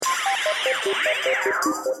What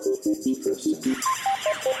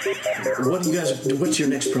do you guys? What's your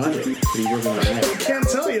next project? What are you working on next? I can't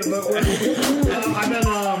tell you, but I've been.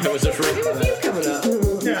 That was a free. Coming up.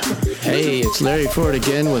 Yeah. Hey, it's Larry Ford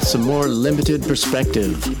again with some more Limited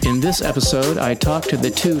Perspective. In this episode, I talked to the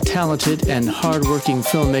two talented and hardworking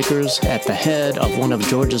filmmakers at the head of one of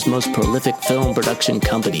Georgia's most prolific film production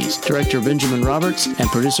companies, director Benjamin Roberts and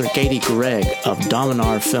producer Katie Gregg of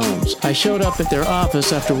Dominar Films. I showed up at their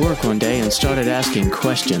office after work one day and started asking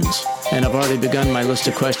questions. And I've already begun my list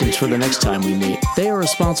of questions for the next time we meet. They are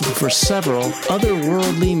responsible for several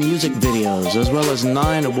otherworldly music videos, as well as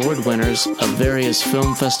 9 award winners of various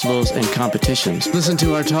film festivals and competitions. Listen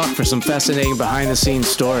to our talk for some fascinating behind-the-scenes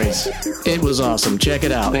stories. It was awesome. Check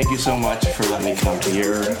it out. Thank you so much for letting me come to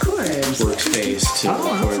your workspace to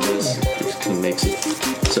record this. It kind of makes it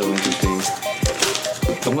so interesting.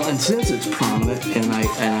 Well, and since it's prominent, and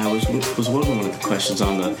I was wondering, one of the questions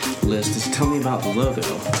on the list is, tell me about the logo.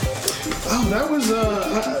 Oh, that was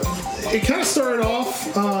it kind of started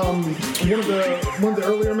off. One of the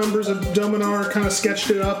earlier members of Dominar kind of sketched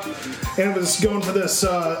it up, and it was going for this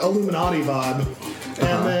Illuminati vibe.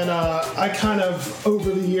 And then I kind of,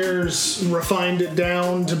 over the years, refined it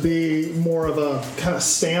down to be more of a kind of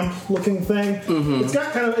stamp-looking thing. Mm-hmm.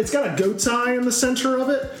 It's got a goat's eye in the center of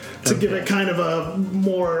it to give it kind of a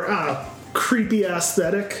more creepy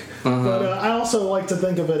aesthetic. But I also like to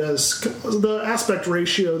think of it as the aspect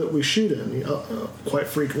ratio that we shoot in quite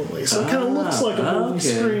frequently. So it kind of looks like a movie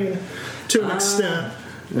screen to an extent.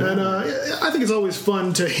 And I think it's always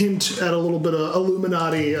fun to hint at a little bit of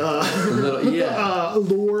Illuminati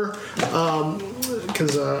lore,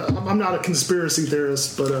 because I'm not a conspiracy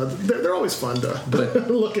theorist, but they're always fun to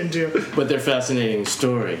look into. But they're fascinating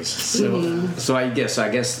stories. So I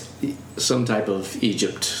guess some type of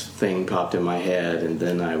Egypt thing popped in my head, and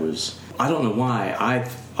then I don't know why,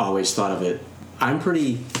 I've always thought of it, I'm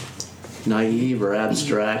pretty naive or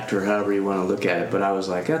abstract or however you want to look at it, but I was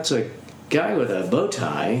like, that's a guy with a bow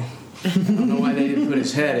tie. I don't know why they didn't put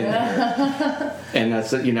his head in there. And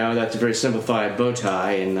that's a very simplified bow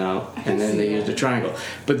tie, and then they used a triangle.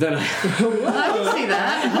 But then I can see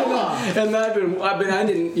that. And I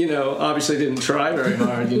didn't, obviously didn't try very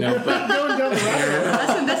hard, but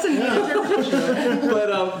That's an interpretation.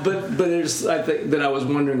 but there's, I think that I was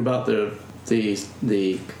wondering about the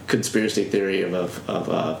conspiracy theory of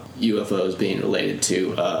UFOs being related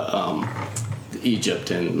to Egypt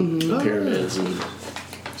and the pyramids and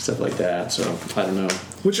stuff like that. So I don't know.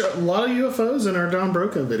 Which are a lot of UFOs in our Don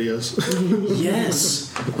Broca videos.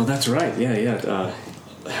 Yes. Well, that's right. Yeah.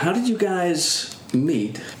 How did you guys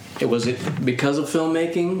meet? Was it because of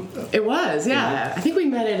filmmaking? It was, yeah. I think we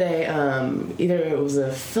met at either it was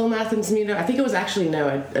a Film Athens meetup. I think it was actually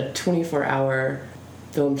a 24-hour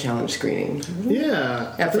film challenge screening.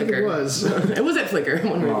 Yeah, at Flickr. It was. It was at Flickr.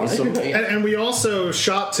 Awesome. And we also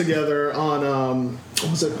shot together on what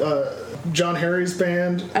was it? John Harry's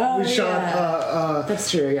band. Oh, we shot.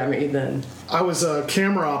 That's true. Yeah, I met you then. I was a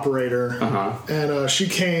camera operator, and she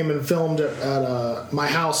came and filmed at my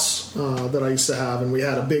house that I used to have, and we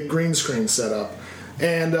had a big green screen set up,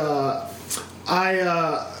 and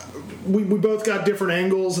we both got different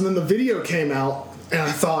angles, and then the video came out, and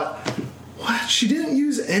I thought, what? She didn't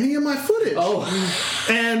use any of my footage. Oh.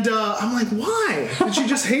 And I'm like, why? Did she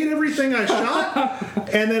just hate everything I shot?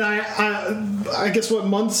 And then I guess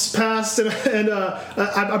months passed, and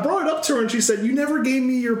I brought it up to her, and she said, you never gave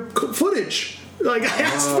me your footage. Like, I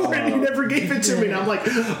asked for it, and you never gave it to me. And I'm like,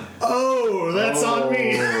 oh, that's on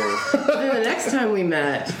me. Then the next time we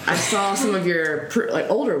met, I saw some of your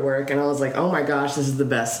older work, and I was like, oh my gosh, this is the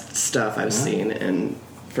best stuff I've seen in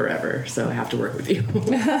forever, so I have to work with you.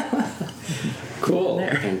 Cool.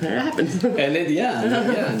 There it happened. And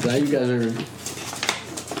now you guys are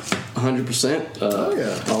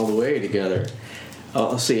 100% all the way together.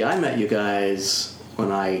 Let's see, I met you guys when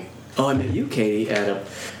I met you, Katie, at a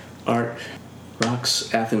Art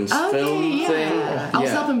Rocks Athens film thing. I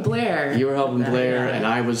was helping Blair. You were helping Blair, and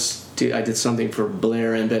I did something for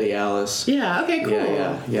Blair and Betty Alice. Yeah, okay, cool.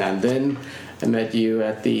 Yeah. And then I met you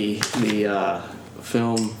at the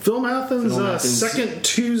Film Athens second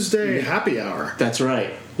Tuesday happy hour. That's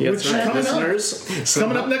right. Yeah, Which that's right. Listeners,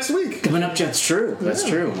 coming up next week. Coming up, that's true. That's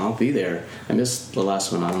true. I'll be there. I missed the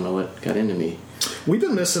last one. I don't know what got into me. We've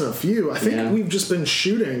been missing a few. I think we've just been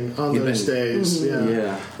shooting on those days.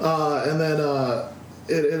 Yeah. And then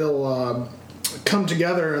it'll come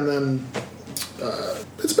together, and then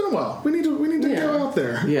it's been a while. We need to go out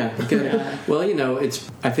there. Yeah. Well,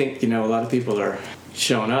 I think a lot of people are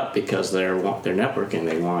showing up because they're networking.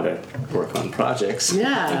 They want to work on projects.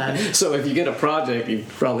 Yeah. So if you get a project, you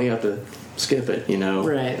probably have to skip it.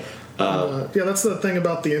 Right. Yeah, that's the thing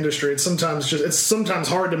about the industry. It's sometimes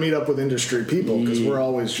hard to meet up with industry people because we're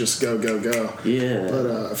always just go. Yeah.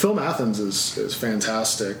 But Film Athens is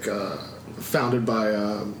fantastic. Founded by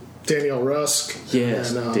Danielle Rusk.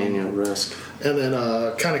 Yes, and, Danielle Rusk. And then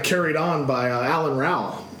kind of carried on by Alan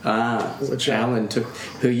Rao. Which Alan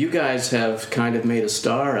who you guys have kind of made a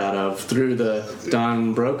star out of through the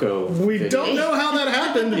Don Broco We video. don't know how that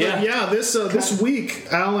happened, but this week,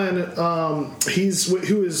 Alan,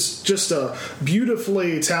 who is just a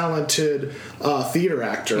beautifully talented theater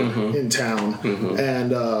actor in town,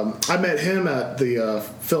 and I met him at the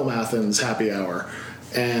Film Athens happy hour,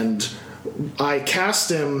 and I cast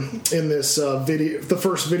him in this video, the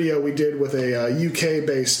first video we did with a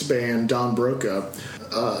UK-based band, Don Broca,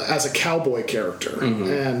 as a cowboy character.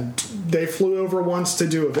 And they flew over once to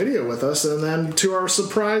do a video with us, and then to our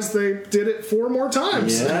surprise, they did it 4 more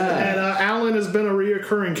times. Yeah. And Alan has been a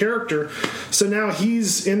reoccurring character. So now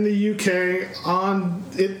he's in the UK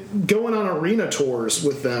going on arena tours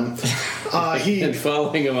with them. And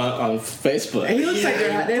following him on Facebook. He looks like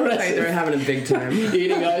they're having a big time.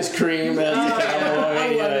 Eating ice cream as a cowboy.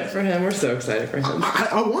 I love it for him. We're so excited for him.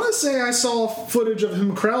 I want to say I saw footage of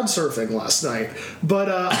him crowd surfing last night, but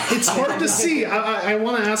it's hard to see. I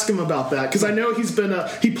want to ask him about that because I know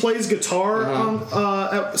he plays guitar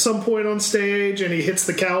at some point on stage and he hits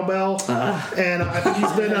the cowbell, and I think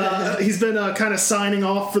he's been kind of signing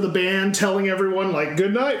off for the band, telling everyone like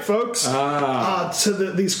 "Good night, folks,"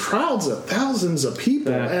 to these crowds of thousands of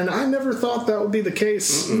people, and I never thought that would be the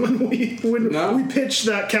case when we pitched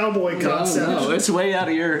that cowboy concept. No, it's way out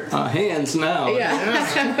of your hands now.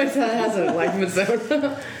 Yeah. It has a life of its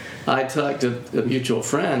own. I talked to a mutual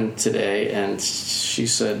friend today, and she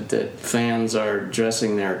said that fans are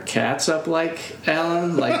dressing their cats up like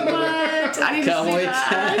Alan, like What? I need cowboy to see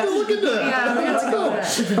that. cats. Look at that. Yeah, we have to go.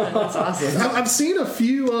 That's awesome. I've seen a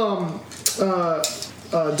few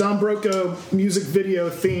Don Broco music video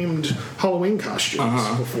themed Halloween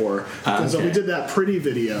costumes before. Because we did that Pretty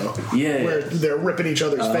video where they're ripping each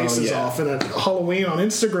other's faces off. And at Halloween on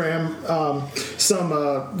Instagram,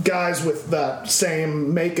 some guys with that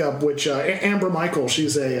same makeup, which Amber Michael,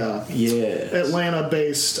 she's a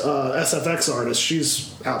Atlanta-based SFX artist.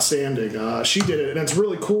 She's outstanding. She did it, and it's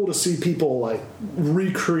really cool to see people like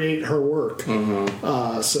recreate her work.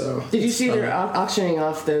 So did you see they're auctioning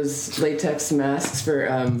off those latex masks for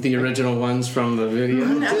the original ones from the video?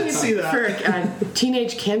 I did see that. for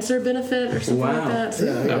teenage cancer benefit or something like that? So,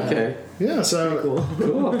 Okay. Yeah, so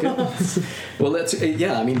Cool. Good. Well, that's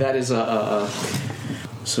I mean, that is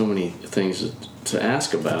so many things to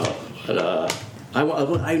ask about. But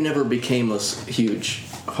I never became a huge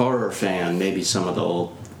horror fan. Maybe some of the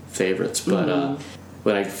old favorites, but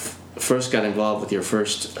when I first got involved with your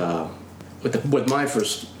first with my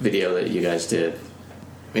first video that you guys did.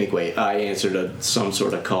 Anyway, I answered some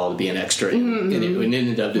sort of call to be an extra, and it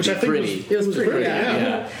ended up to be Pretty. It was pretty.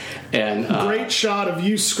 Yeah. And great shot of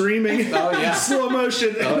you screaming in slow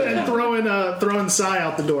motion and throwing Cy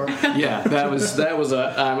out the door. Yeah, that was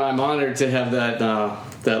I'm honored to have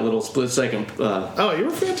that little split second. You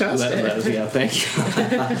were fantastic. Thank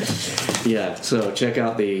you. Yeah, so check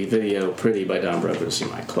out the video "Pretty" by Don Broco to see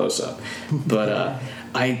my close up. But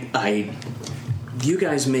you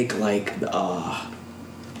guys make like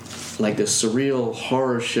this surreal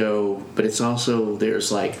horror show, but it's also there's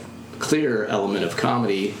like clear element of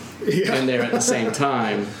comedy in there at the same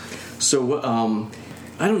time. So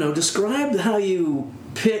I don't know. Describe how you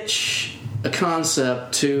pitch a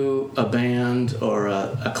concept to a band or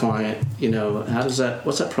a client. What's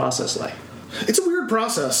that process like? It's a weird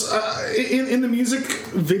process. In the music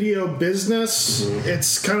video business,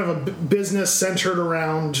 it's kind of a business centered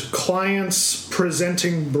around clients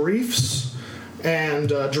presenting briefs and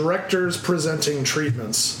directors presenting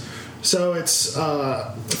treatments. So it's,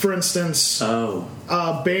 for instance,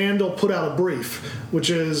 a band will put out a brief, which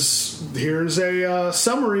is, here's a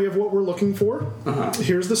summary of what we're looking for.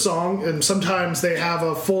 Here's the song, and sometimes they have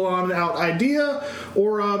a full-on out idea,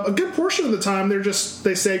 or a good portion of the time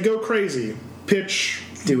they say, go crazy, pitch,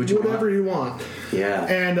 do whatever you want. Yeah.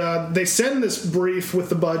 And they send this brief with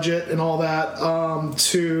the budget and all that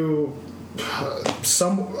to...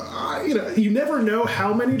 you never know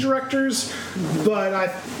how many directors, but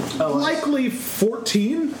likely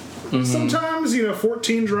 14. Sometimes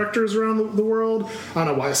 14 directors around the world. I don't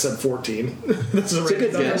know why I said 14. That's a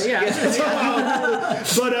good guess.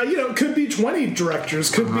 But it could be 20 directors,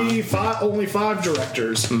 could be only 5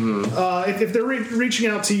 directors. If they're reaching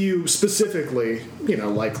out to you specifically,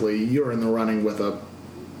 likely you're in the running with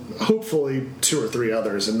hopefully 2 or 3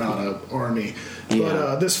 others and not an army.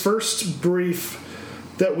 But this first brief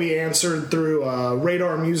that we answered through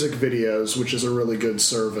Radar Music Videos, which is a really good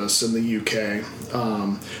service in the UK.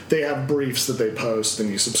 They have briefs that they post, and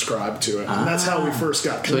you subscribe to it. And that's how we first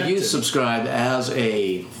got connected. So you subscribe as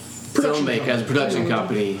a filmmaker, as a production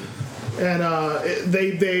company. And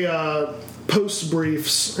they post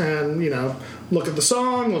briefs and, look at the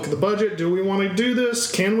song, look at the budget. Do we want to do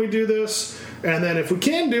this? Can we do this? And then if we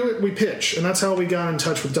can do it, we pitch. And that's how we got in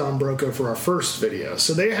touch with Don Broco for our first video.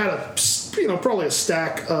 So they had probably a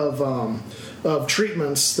stack of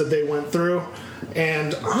treatments that they went through.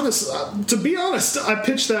 And to be honest, I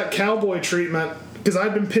pitched that cowboy treatment because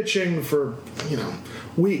I'd been pitching for,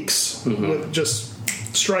 weeks with just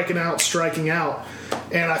striking out.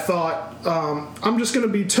 And I thought, I'm just going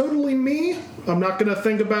to be totally me. I'm not going to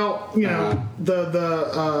think about,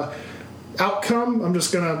 the outcome. I'm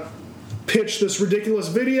just going to pitch this ridiculous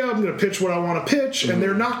video. I'm going to pitch what I want to pitch, and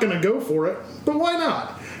they're not going to go for it. But why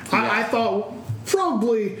not? Yeah. I thought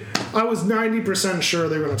probably I was 90% sure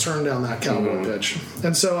they were going to turn down that cowboy pitch.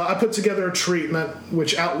 And so I put together a treatment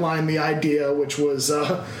which outlined the idea, which was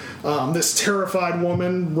this terrified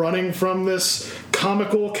woman running from this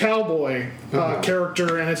comical cowboy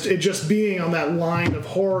character, and it just being on that line of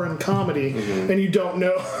horror and comedy, and you don't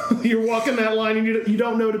know, you're walking that line and you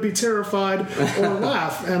don't know to be terrified or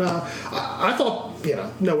laugh. And I thought,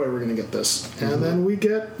 no way we're going to get this. And then we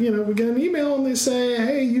get an email and they say,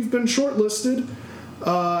 hey, you've been shortlisted,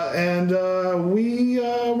 and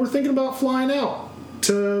we're thinking about flying out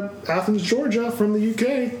to Athens, Georgia from the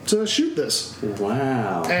UK to shoot this.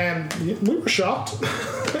 Wow. And we were shocked.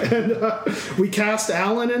 And we cast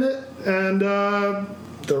Alan in it, and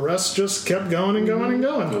the rest just kept going and going and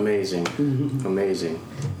going. Amazing. Amazing.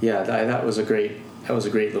 Yeah, that was a great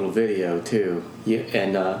little video too. Yeah,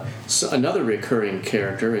 and so another recurring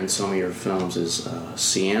character in some of your films is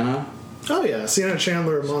Sienna. Oh yeah, Sienna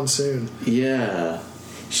Chandler of Monsoon. Yeah.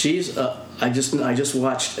 She's I just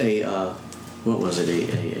watched a what was it?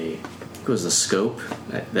 It was the Scope.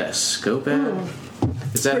 That Scope ad.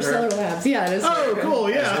 Is that for her? Stellar Labs? Yeah, it is. Oh, cool!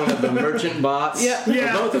 Yeah. That's one of the merchant bots. Yeah.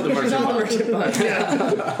 Well, both of the merchant bots.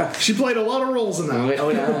 Yeah. She played a lot of roles in that. Oh,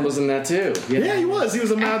 and Alan was in that too. Yeah, he was. He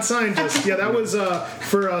was a mad scientist. Yeah, that was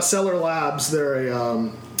for Stellar Labs. They're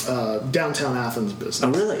a downtown Athens business.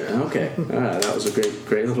 Oh, really? Okay. That was a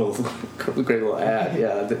great little ad.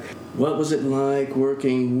 Yeah. What was it like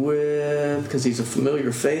working with? Because he's a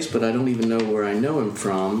familiar face, but I don't even know where I know him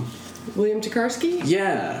from. William Tokarski?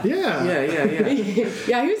 Yeah. Yeah.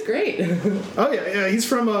 Yeah, he was great. Oh, yeah. He's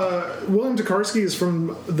from, William Tokarski is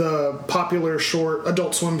from the popular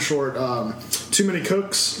Adult Swim short, Too Many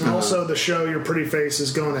Cooks, and also the show Your Pretty Face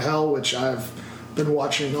is Going to Hell, which I've been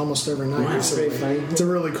watching almost every night recently. It's a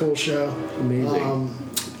really cool show. Amazing.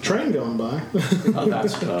 Train going by.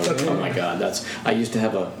 Oh my God. I used to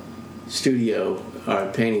have a studio, or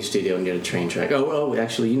a painting studio near the train track. Oh,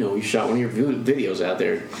 actually, we shot one of your videos out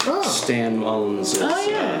there. Oh. Stan Mullins'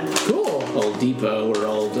 Cool. Old Depot or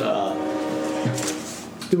old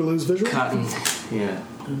Did we lose visual? Cotton. Yeah.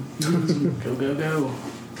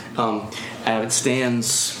 Go. At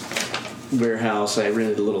Stan's warehouse, I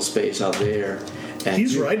rented a little space out there. And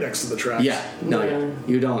He's right next to the tracks. Yeah. No,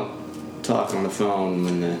 you don't talk on the phone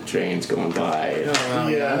when the train's going by.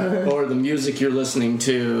 Yeah. Or the music you're listening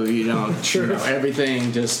to, you don't. Sure.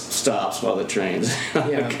 Everything just stops while the train's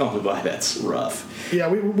going by. That's rough. Yeah,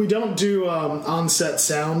 we don't do on-set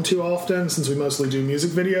sound too often since we mostly do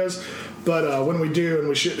music videos. But when we do and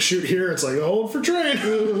we shoot here, it's like, hold for train.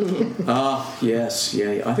 Yes.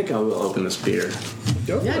 Yeah. I think I will open this beer.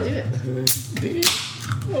 Go for do it.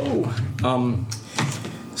 Oh.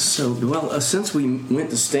 Since we went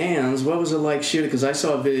to Stan's, what was it like shooting? Because I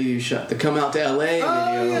saw a video you shot, the Come Out to L.A.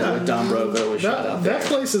 video with Don Broco was shot out there. That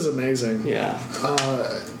place is amazing. Yeah.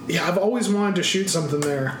 I've always wanted to shoot something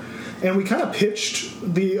there. And we kind of pitched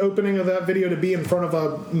the opening of that video to be in front of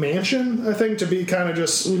a mansion, I think, to be kind of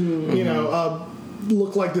just,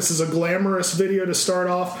 look like this is a glamorous video to start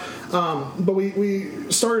off. But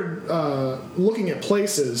we started looking at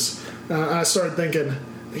places, and I started thinking,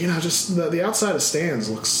 just the outside of Stan's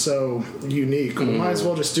looks so unique. We might as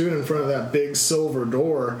well just do it in front of that big silver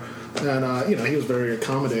door. And, he was very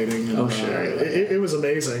accommodating. And, sure. It was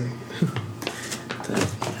amazing.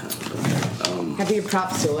 Have to give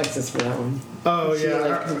props to Alexis for that one. Oh, She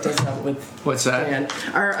hooked us up with What's that?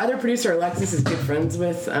 Stan. Our other producer, Alexis, is good friends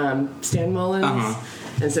with Stan Mullins.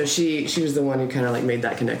 And so she was the one who kind of made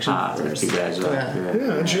that connection. Congratulations.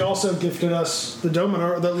 Yeah, and she also gifted us the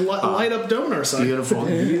Dominar, the light up Dominar sign.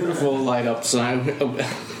 Beautiful light up sign.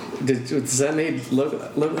 Does that make logo?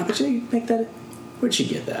 How did she make that? Where'd she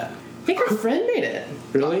get that? I think her friend made it.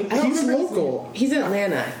 Really? I don't He's remember his local. name. He's in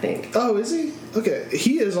Atlanta, I think. Oh, is he? Okay,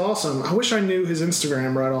 he is awesome. I wish I knew his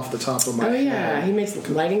Instagram right off the top of my head. Oh yeah, he makes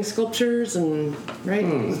lighting sculptures and right.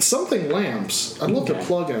 It's something lamps. I'd love to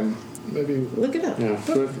plug him. Maybe Look it up.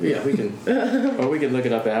 Yeah, we can. Or we can look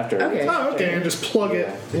it up after. Okay. Oh, okay, and just plug it.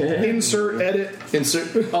 Insert, edit.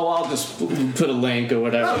 Insert. Oh, I'll just put a link or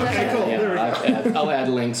whatever. Oh, okay, cool. There we go. I'll add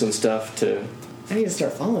links and stuff to. I need to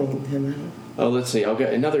start following him. Oh, let's see. I'll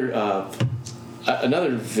get another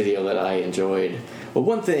video that I enjoyed. Well,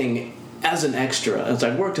 one thing as an extra, as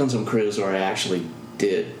I worked on some crews where I actually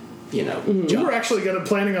did, We were actually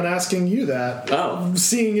planning on asking you that. Oh.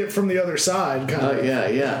 Seeing it from the other side, kind of.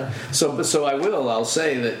 Yeah. So I'll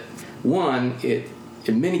say that one,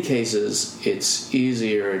 in many cases it's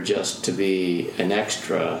easier just to be an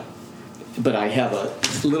extra, but I have a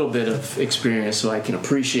little bit of experience so I can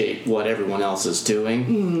appreciate what everyone else is doing,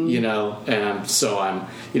 and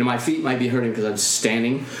my feet might be hurting because I'm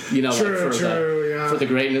standing, for the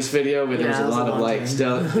greatness video where there's a lot of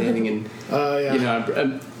standing in,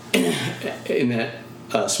 I'm in that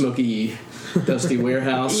smoky, dusty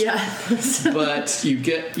warehouse. Yeah. But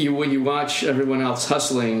when you watch everyone else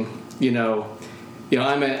hustling,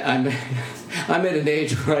 I'm at an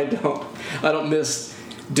age where I don't miss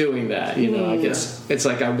doing that. I guess it's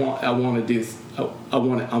like I want to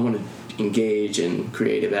engage in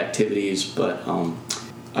creative activities, but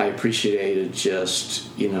I appreciated just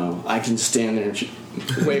I can stand there and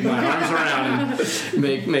wave my arms around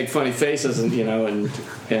and make funny faces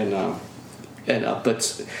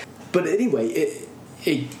but anyway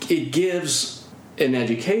it gives an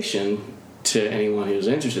education to anyone who's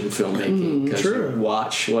interested in filmmaking, because you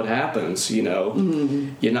watch what happens.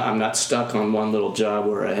 I'm not stuck on one little job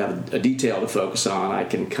where I have a detail to focus on. I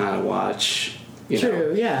can kind of watch.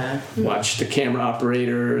 Watch the camera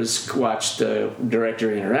operators, watch the director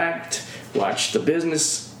interact, watch the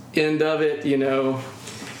business end of it.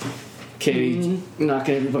 Katie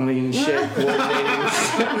knocking everybody in shape,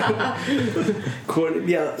 coordinating.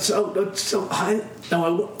 Yeah. So I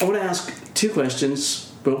want to ask two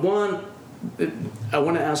questions, but one. I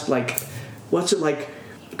want to ask, what's it like?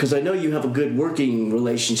 Because I know you have a good working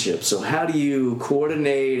relationship. So how do you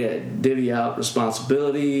coordinate and divvy out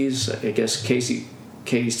responsibilities? I guess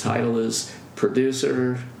Katie's title is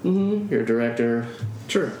producer. Mm-hmm. You're a director.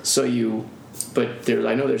 Sure. So I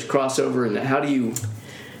know there's crossover, and how do you?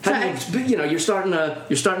 You're starting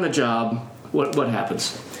a job. What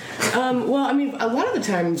happens? Well, I mean, a lot of the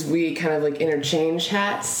times we kind of interchange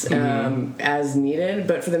hats as needed,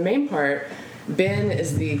 but for the main part, Ben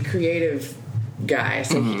is the creative guy,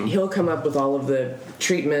 so he'll come up with all of the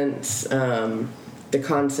treatments, the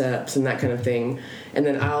concepts, and that kind of thing, and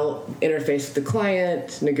then I'll interface with the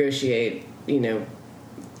client, negotiate,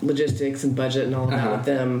 logistics and budget and all of that with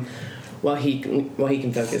them, while he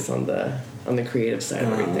can focus on the creative side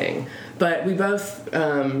of everything. But we both.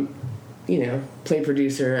 Play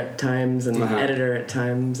producer at times and editor at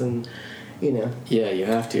times, and Yeah, you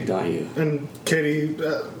have to, don't you? And Katie,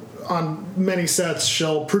 on many sets,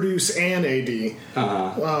 she'll produce and AD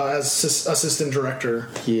as assistant director.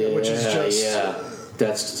 Yeah, which is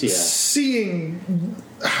just seeing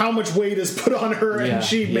how much weight is put on her and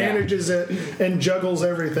she manages it and juggles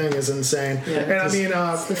everything is insane. Yeah, and I mean,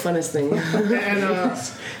 it's the funnest thing.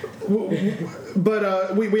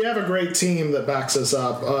 But we have a great team that backs us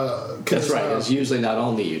up. That's right. It's usually not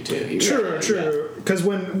only you two. True. Because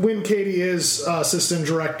when Katie is assistant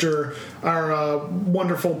director, our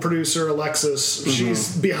wonderful producer Alexis,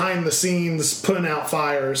 she's behind the scenes putting out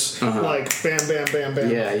fires like bam, bam, bam,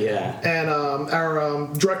 bam. Yeah. And our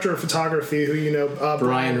director of photography, who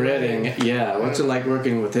Brian Redding. Yeah, what's it like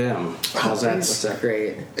working with him? How's that? What's that?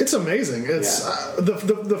 Great. It's amazing. It's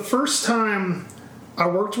the first time I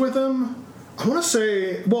worked with him, I want to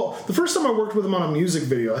say, the first time I worked with him on a music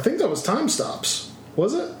video, I think that was Time Stops.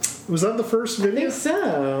 Was it? Was that the first video? I think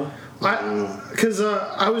so. Because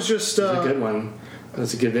I was just... It was a good one.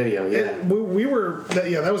 That's a good video, yeah. We were...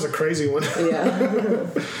 that was a crazy one. Yeah.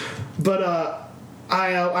 But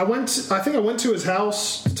I think I went to his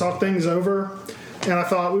house to talk things over, and I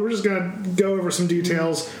thought we were just going to go over some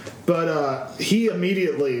details, but he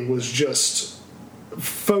immediately was just...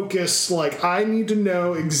 focus, I need to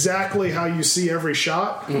know exactly how you see every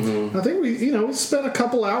shot. I think we spent a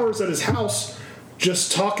couple hours at his house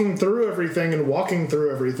just talking through everything and walking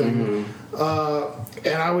through everything.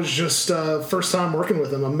 And I was just first time working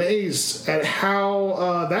with him, amazed at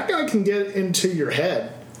how that guy can get into your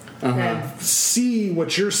head and see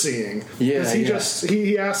what you're seeing. Because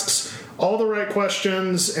he asks all the right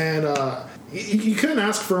questions, and you couldn't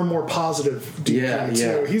ask for a more positive DP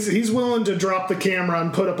too. He's willing to drop the camera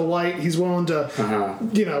and put up a light. He's willing to,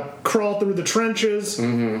 crawl through the trenches.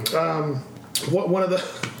 one of the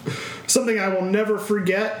something I will never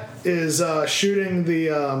forget is shooting the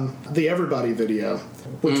Everybody video,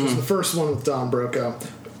 which was the first one with Don Broco.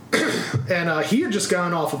 And he had just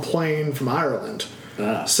gotten off a plane from Ireland.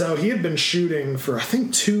 So he had been shooting for, I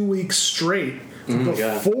think, 2 weeks straight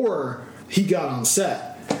before he got on set.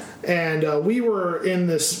 And we were in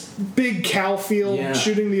this big cow field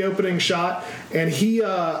shooting the opening shot, and he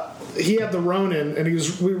had the Ronin, and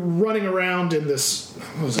we were running around in this,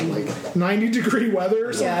 what was it, like 90-degree weather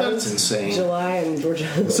or something? Yeah, That's insane. July in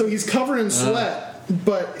Georgia. So he's covered in sweat,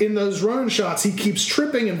 but in those Ronin shots, he keeps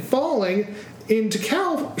tripping and falling into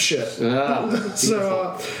cow shit.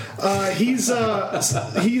 So his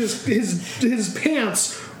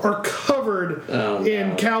pants are covered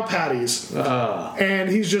in cow patties, and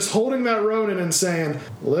he's just holding that Ronin and saying,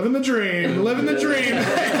 "Living the dream, living the dream."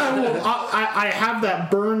 I have that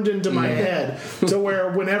burned into my head to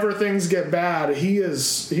where whenever things get bad,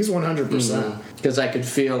 he's 100%. Because I could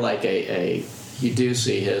feel like you do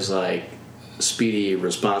see his like speedy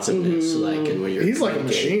responsiveness, like, and when you're He's like a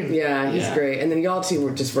machine. Yeah, he's great. And then y'all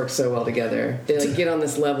two just work so well together. They like get on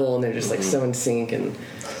this level and they're just like so in sync, and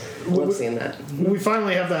I love seeing that. We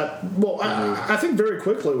finally have that. Well, I think very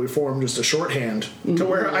quickly we formed just a shorthand to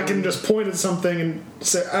where I can just point at something and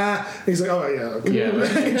say, and he's like, oh yeah, okay. Yeah.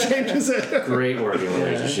 He changes it. Great working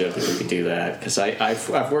relationship if we could do that, because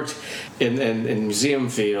I've worked in museum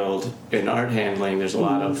field in art handling. There's a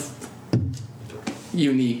lot of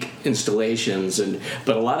unique installations,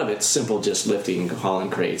 but a lot of it's simple, just lifting hauling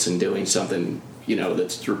crates and doing something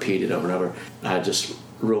that's repeated over and over. Just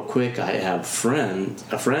real quick, I have a friend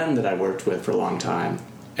that I worked with for a long time,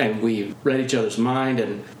 and we read each other's mind,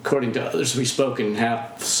 and according to others we spoke in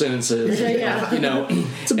half sentences.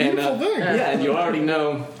 It's a beautiful thing. Yeah, and you already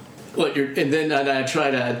know what you're, and then I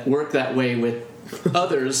try to work that way with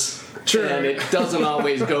others. Sure. And it doesn't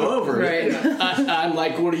always go over. Right. I'm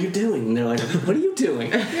like, what are you doing? And they're like, what are you doing?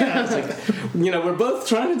 Yeah. It's like, we're both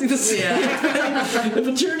trying to do this. Yeah.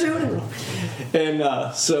 But you're doing it wrong.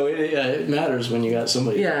 And so it matters when you got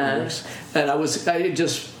somebody that works. And it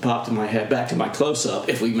just popped in my head, back to my close-up,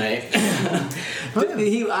 if we may.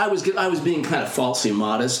 I was being kind of falsely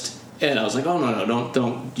modest. And I was like, oh, no,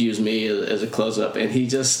 don't use me as a close-up. And he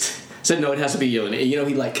just said, no, it has to be you. And,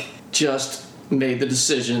 he like just made the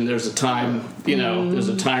decision. There's a time, there's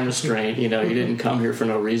a time restraint. You didn't come here for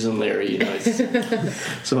no reason, Larry.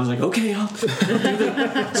 So I was like, okay, I'll do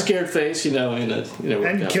the scared face, and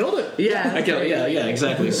you killed it. Yeah, I killed it. Yeah,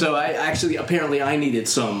 exactly. So apparently I needed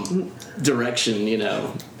some direction,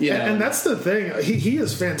 And that's the thing. He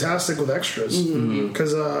is fantastic with extras,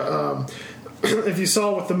 because if you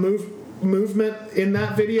saw with the movement in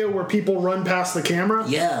that video where people run past the camera,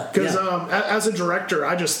 because as a director,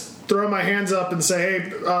 I just throw my hands up and say,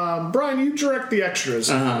 hey, Brian, you direct the extras.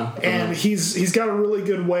 And he's got a really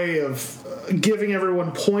good way of giving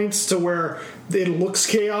everyone points to where it looks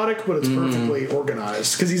chaotic, but it's perfectly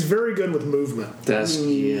organized, because he's very good with movement. That's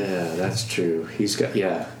true. He's got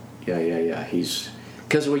he's,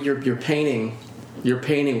 because when you're painting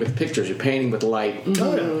with pictures, you're painting with light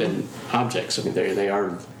and objects. I mean, they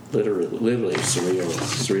are literally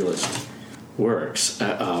surrealist works.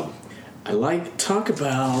 Talk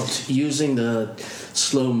about using the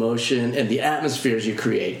slow motion and the atmospheres you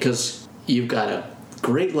create, because you've got a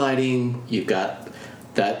great lighting, you've got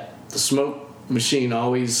the smoke machine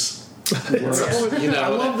always works. I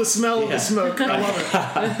love the smell of the smoke. I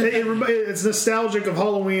love it. It's nostalgic of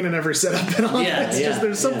Halloween and every setup. Just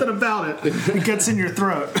there's something about it. It gets in your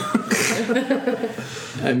throat.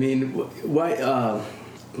 I mean, why?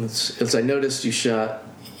 As I noticed,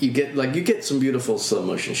 you get some beautiful slow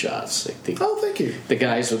motion shots. Thank you. The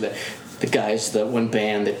guys the one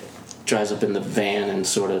band that drives up in the van and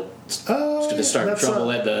sort of start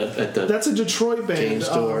trouble at the that's a Detroit band.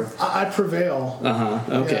 Store. I Prevail.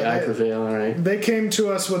 Okay, I Prevail. All right. They came to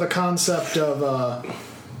us with a concept of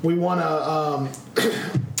we want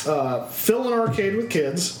to fill an arcade with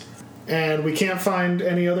kids, and we can't find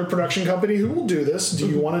any other production company who will do this. Do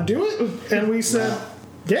you want to do it? And we said.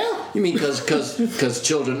 Yeah. You mean because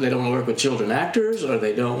children, they don't want to work with children actors, or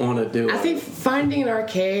they don't want to do I think finding an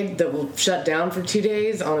arcade that will shut down for 2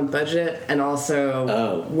 days on a budget, and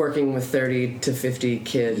also working with 30 to 50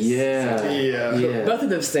 kids. Yeah. Both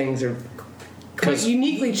of those things are quite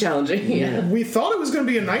uniquely challenging. We thought it was going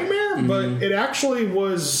to be a nightmare, but it actually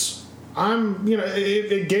was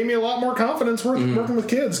it gave me a lot more confidence working with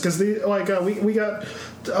kids, because we got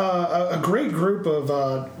a great group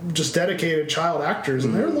of just dedicated child actors,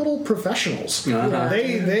 and they're little professionals.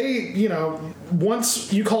 They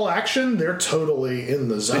once you call action, they're totally in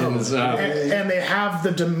the zone, and they have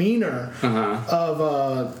the demeanor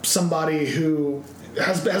of somebody who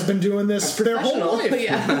has been doing this for their whole life.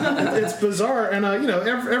 Yeah. It's bizarre, and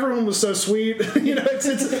everyone was so sweet.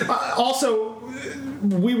 It's also,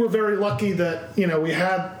 we were very lucky that we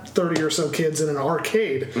had 30 or so kids in an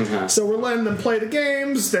arcade, so we're letting them play the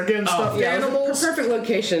games. They're getting stuffed animals. Perfect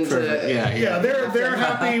location to. They're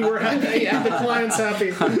happy. We're happy. The client's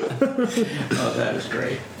happy. Oh, that is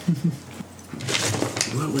great.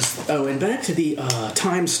 What was? Oh, and back to the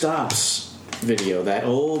Time Stops video. That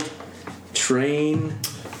old train.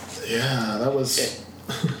 Yeah, that was.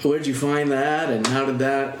 Where'd you find that, and how did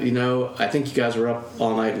that? I think you guys were up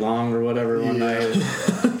all night long or whatever one night.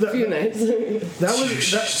 A few nights. That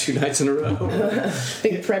was 2 nights in a row. I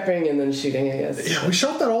think prepping and then shooting, I guess. Yeah, we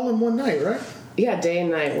shot that all in one night, right? Yeah, day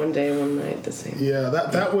and night. One day, one night, the same. Yeah,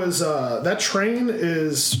 that was that train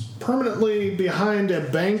is permanently behind a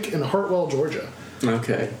bank in Hartwell, Georgia.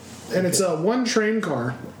 Okay. And it's one train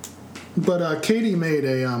car, but Katie made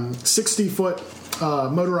a 60-foot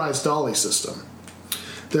motorized dolly system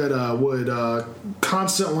that would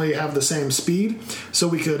constantly have the same speed, so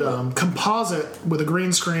we could composite with a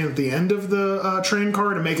green screen at the end of the train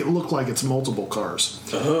car to make it look like it's multiple cars.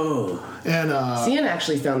 Oh. And Sienna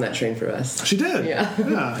actually found that train for us. She did. Yeah.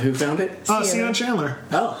 Who found it? Sienna Chandler.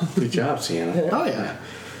 Oh, good job, Sienna. Oh, yeah.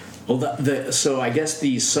 Well, so I guess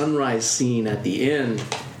the sunrise scene at the end,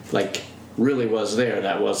 really was there.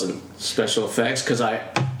 That wasn't special effects, because I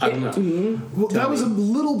don't know. Well, that was a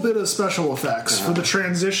little bit of special effects for the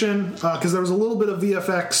transition, because there was a little bit of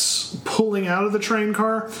VFX pulling out of the train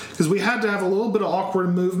car, because we had to have a little bit of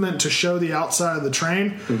awkward movement to show the outside of the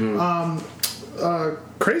train.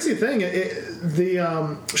 Crazy thing,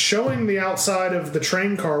 showing the outside of the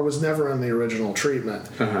train car was never in the original treatment.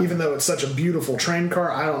 Even though it's such a beautiful train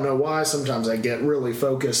car, I don't know why. Sometimes I get really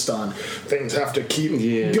focused on things have to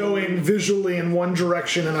keep going visually in one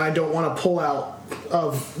direction, and I don't want to pull out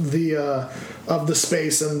of the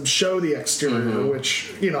space and show the exterior,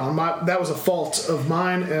 which that was a fault of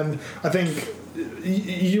mine, and I think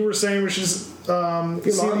you were saying, which is see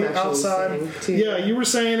the outside. Yeah, you were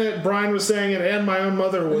saying it, Brian was saying it, and my own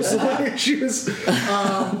mother was. She was.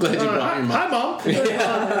 Glad you brought your mom. Hi,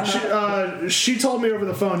 Mom. She told me over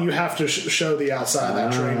the phone, you have to show the outside of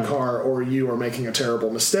that train car, or you are making a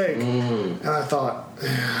terrible mistake. And I thought,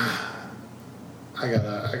 I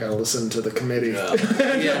gotta listen to the committee.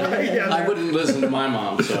 I wouldn't listen to my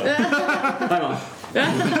mom. So, hi,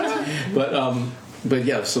 Mom. But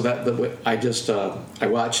yeah, so I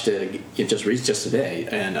watched it. It just reached just today,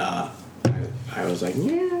 and I was like,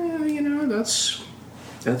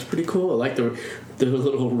 that's pretty cool. I like the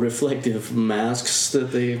little reflective masks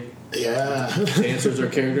that the dancers or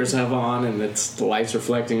characters have on, and the lights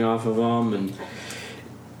reflecting off of them,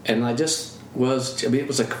 and I just was. It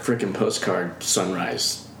was like a freaking postcard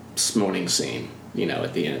sunrise morning scene,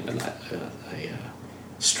 at the end, and I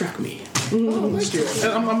struck me. Oh, thank you.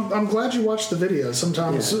 And I'm glad you watched the video.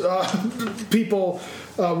 Sometimes people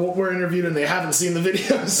were interviewed and they haven't seen the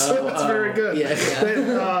videos, so that's very good.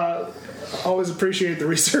 They always appreciate the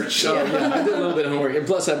research. I did a little bit of homework, and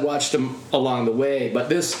plus I'd watched them along the way. But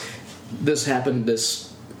this happened.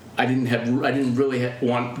 I didn't really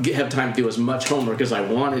have time to do as much homework as I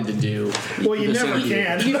wanted to do. Well, you never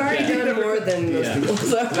can. You've already done more than most people.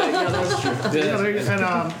 So. That's true.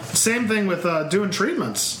 And same thing with doing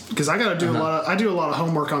treatments, because I got to do I do a lot of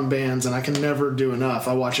homework on bands, and I can never do enough.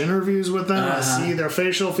 I watch interviews with them. I see their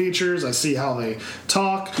facial features. I see how they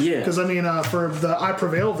talk. Yeah. Because for the I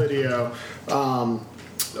Prevail video.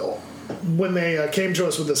 When they came to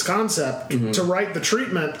us with this concept to write the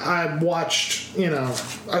treatment, I watched,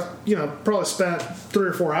 I probably spent 3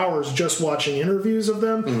 or 4 hours just watching interviews of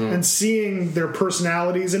them and seeing their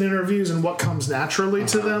personalities in interviews and what comes naturally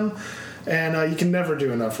to them. And you can never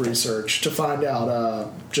do enough research to find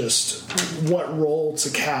out just what role to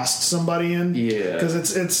cast somebody in. Yeah, because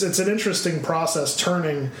it's an interesting process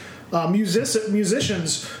turning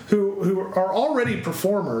musicians who are already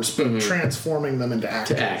performers, but transforming them into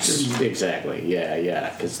actors. To actors, exactly. Yeah.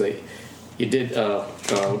 Because you did.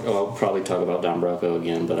 I'll probably talk about Don Brocco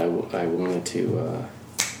again, but I wanted to.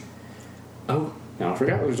 Now I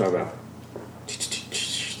forgot what we were talking about.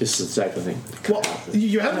 This is the type of thing. Well,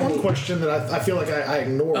 you had one question that I feel like I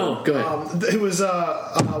ignored. Oh, go ahead. It was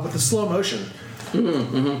with the slow motion.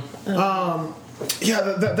 Yeah,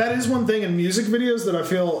 that is one thing in music videos that I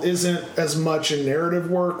feel isn't as much in narrative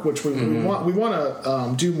work, which we want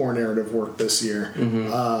to do more narrative work this year.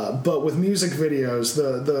 But with music videos,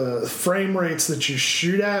 the frame rates that you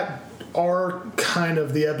shoot at are kind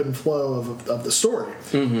of the ebb and flow of the story.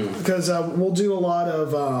 Because we'll do a lot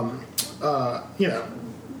of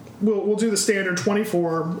We'll do the standard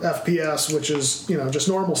 24 FPS, which is just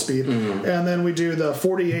normal speed, and then we do the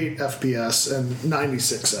 48 FPS and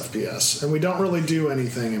 96 FPS, and we don't really do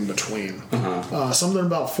anything in between. Something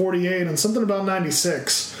about 48 and something about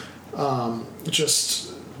 96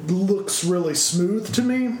 just looks really smooth to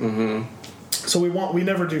me. So we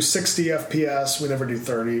never do 60 FPS, we never do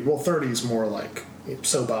 30. Well, 30 is more like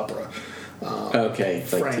soap opera. Okay,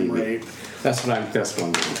 frame like TV. rate. That's what I'm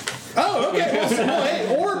doing. Oh, okay. Awesome. Well,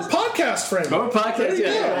 hey, or podcast frame. Or podcast,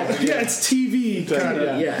 Yeah, it's TV kind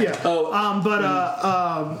of. Yeah. Oh,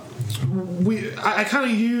 I kind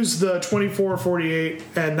of use the 24, 48,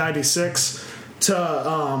 and 96 to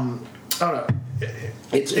I don't know.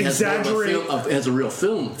 it Exaggerate. It has a real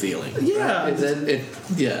film feeling. Yeah.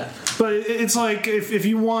 Yeah. But it's like if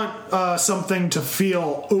you want something to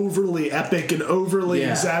feel overly epic and overly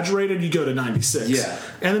exaggerated, you go to 96. Yeah.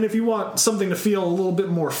 And then if you want something to feel a little bit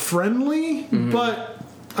more friendly, but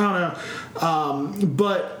I don't know,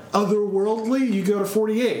 but otherworldly, you go to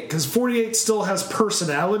 48 because 48 still has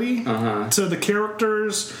personality to the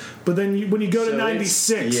characters. But then when you go to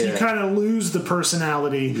 96, you kind of lose the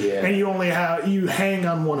personality, and you only you hang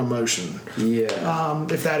on one emotion. Yeah.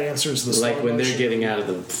 If that answers the slow like when motion. they're getting out of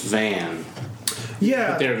the van.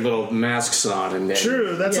 Yeah. With their little masks on and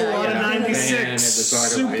True, that's a lot of 96.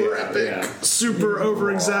 Super epic, super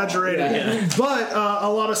over exaggerated. But a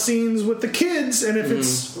lot of scenes with the kids, and if it's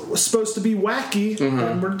supposed to be wacky,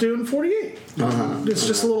 then we're doing 48. It's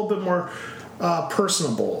just a little bit more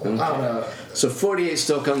personable. Okay. I don't know. So 48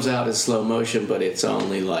 still comes out in slow motion, but it's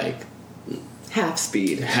only like half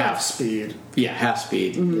speed. Half speed. Yeah, half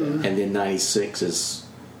speed. And then 96 is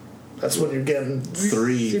That's when you're getting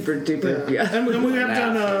 3. Super duper. Yeah. And we have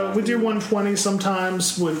done we do 120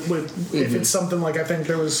 sometimes with if it's something like, I think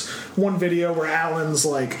there was one video where Alan's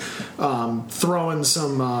like throwing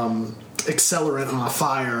some accelerant on a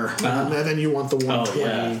fire, and then you want the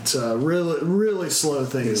 120 to really slow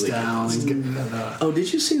things down. And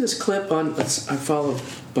did you see this clip on? I follow a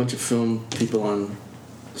bunch of film people on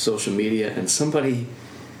social media, and somebody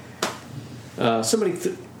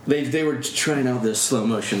they were trying out this slow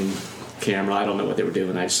motion camera. I don't know what they were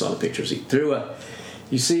doing. I just saw the pictures.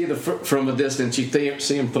 You see from a distance, you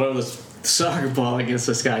see him throw this soccer ball against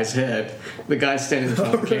this guy's head. The guy's standing in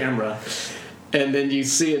front of the camera, and then you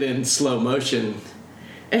see it in slow motion.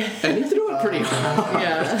 And he threw it pretty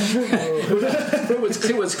hard.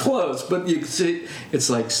 It was close, but you can see it's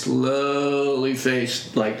like slowly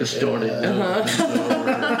faced, like distorted. And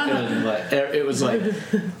it was like,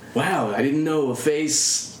 wow, I didn't know a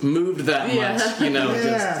face moved that much.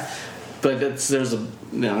 But there was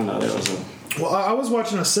a. Well, I was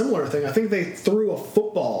watching a similar thing. I think they threw a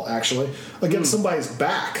football actually against somebody's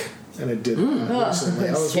back, and it did that recently.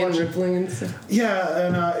 I was Skin watching. rippling and stuff. Yeah,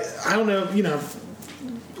 and I don't know.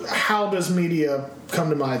 How does media come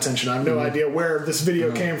to my attention? I have no idea where this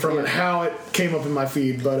video came from and how it came up in my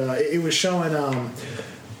feed, but it was showing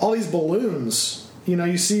all these balloons.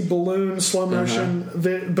 You see balloons, slow motion,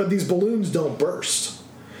 but these balloons don't burst.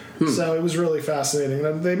 So it was really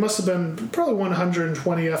fascinating. They must have been probably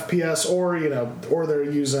 120 FPS, or they're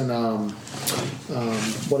using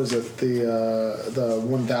what is it? The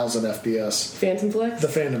 1000 FPS. Phantom Flex. The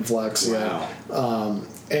Phantom Flex. Wow.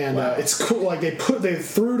 Yeah. It's cool. Like they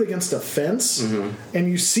threw it against a fence, and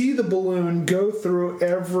you see the balloon go through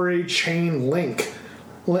every chain link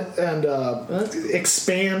and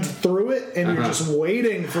expand through it, and you're just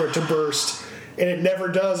waiting for it to burst. And it never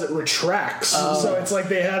does. It retracts. So it's like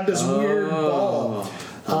they had this weird ball.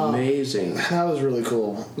 Amazing. That was really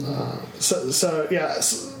cool.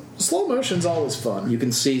 Slow motion's always fun. You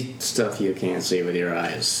can see stuff you can't see with your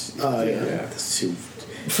eyes.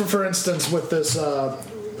 For instance, with this,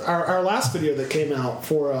 our last video that came out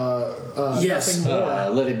for Nothing More.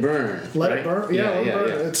 Let It Burn. Let It Burn. Yeah, Let It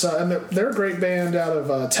Burn. It's and they're a great band out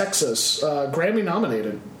of Texas, Grammy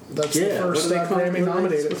nominated. That's the first Grammy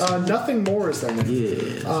nominated. Nothing More is their name.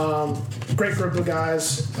 Yeah. Great group of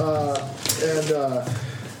guys, and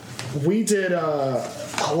we did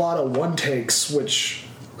a lot of one takes, which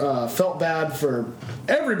felt bad for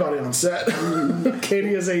everybody on set.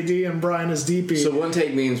 Katie as AD and Brian as DP. So one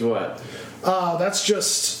take means what? That's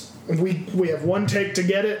just we have one take to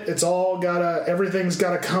get it. It's all everything's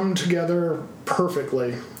gotta come together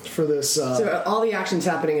perfectly for this. So all the action's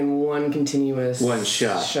happening in one continuous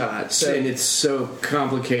shot. So, and it's so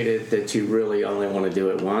complicated that you really only want to do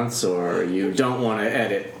it once, or you don't want to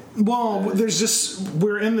edit. Well,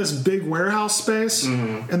 we're in this big warehouse space,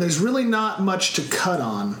 and there's really not much to cut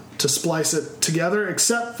on to splice it together,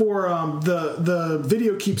 except for the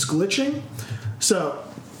video keeps glitching. So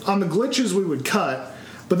on the glitches we would cut,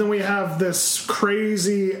 but then we have this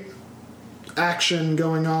crazy action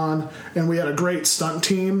going on, and we had a great stunt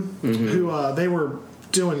team who they were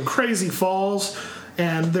doing crazy falls,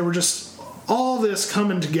 and they were just all this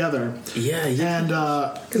coming together. Yeah. And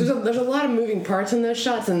because there's a lot of moving parts in those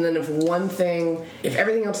shots, and then if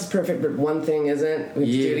everything else is perfect but one thing isn't, we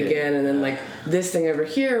have to do it again, and then like this thing over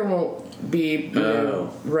here won't be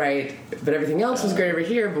right, but everything else was great over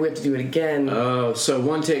here, but we have to do it again. Oh, so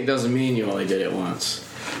one take doesn't mean you only did it once.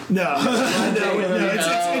 No.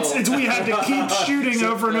 It's we had to keep shooting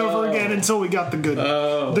over and over again until we got the good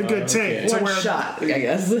take. One shot, I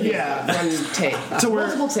guess. Yeah. One take.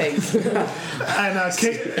 Multiple takes. And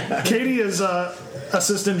Katie is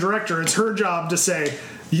assistant director. It's her job to say,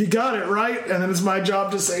 you got it right, and then it's my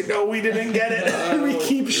job to say, no, we didn't get it. We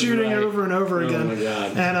keep shooting over and over again. Oh my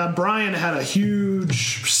God. And Brian had a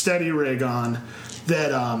huge steady rig on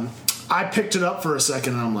that I picked it up for a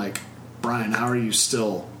second, and I'm like, Brian, how are you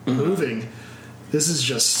still moving? This is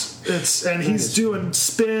just and he's doing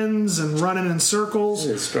spins and running in circles.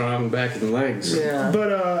 It's strong back and legs. Yeah. But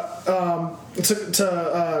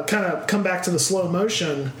to kind of come back to the slow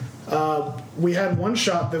motion, we had one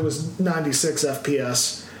shot that was 96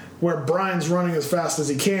 FPS where Brian's running as fast as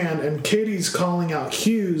he can, and Katie's calling out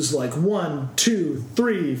cues like 1, 2,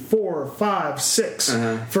 3, 4, 5, 6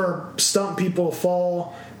 for stunt people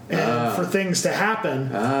fall and for things to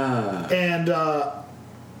happen. And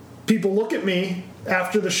people look at me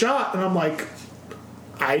after the shot, and I'm like,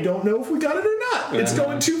 I don't know if we got it or not. It's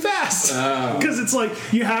going too fast. Because it's like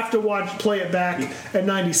you have to play it back at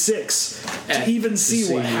 96 to even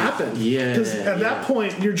see what happened. Because at that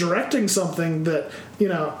point, you're directing something that,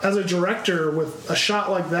 as a director with a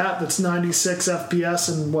shot like that's 96 FPS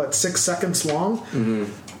and 6 seconds long,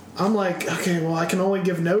 I'm like, okay, well, I can only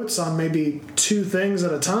give notes on maybe 2 things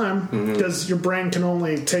at a time because your brain can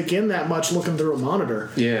only take in that much looking through a monitor.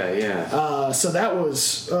 So that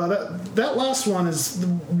was that last one is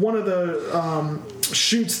one of the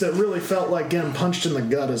shoots that really felt like getting punched in the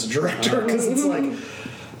gut as a director, because it's like,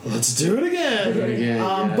 let's do it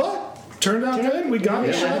again. But turned out good. We got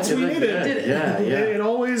the shots we needed. It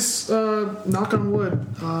always, knock on wood,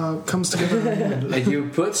 comes together. And you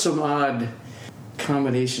put some odd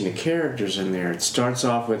combination of characters in there. It starts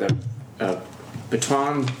off with a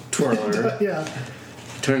baton twirler.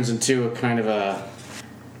 Turns into a kind of a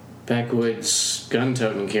backwoods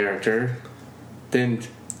gun-toting character. Then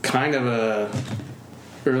kind of a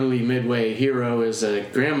early midway hero is a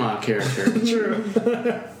grandma character. True.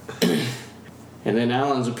 And then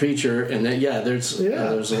Alan's a preacher, and then there's we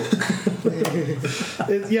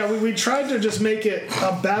tried to just make it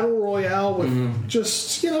a battle royale with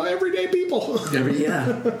just everyday people.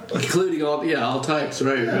 Including all types,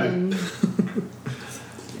 right. And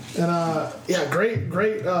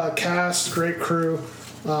great cast, great crew.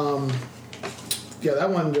 That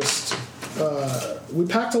one just we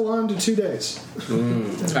packed a lot into 2 days.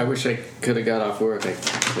 I wish I could have got off work. I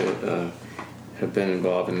could have been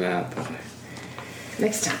involved in that, but.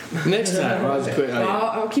 Next time. I'll just quit.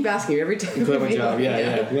 I'll keep asking you every time. Quit my job.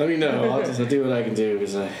 Let me know. I'll do what I can do.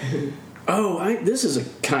 This is a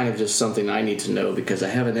kind of just something I need to know, because I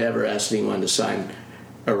haven't ever asked anyone to sign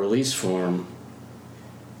a release form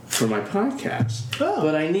for my podcast.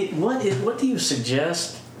 But I need. What do you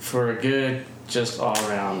suggest for a good, just all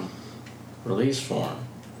around release form?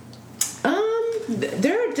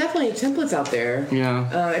 There are definitely templates out there.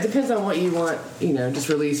 It depends on what you want. Just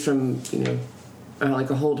release from.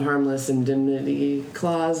 Like a hold harmless indemnity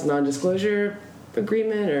clause, non-disclosure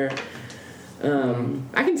agreement, or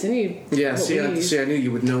I can send you. I knew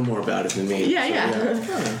you would know more about it than me.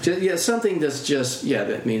 Something that's just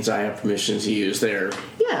that means I have permission to use their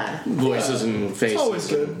voices and faces. It's always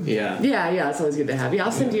good. It's always good to have.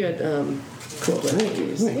 I'll send you a template.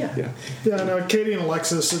 I know Katie and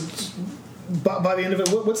Alexis. By the end of it,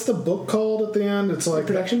 what's the book called at the end? It's like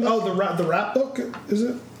production book? the rap book, is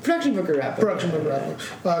it? Production book or rap book? Production book or rap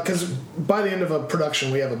book. Because by the end of a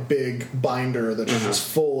production, we have a big binder that's just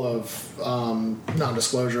full of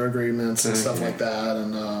non-disclosure agreements and stuff like that,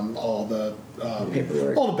 and all the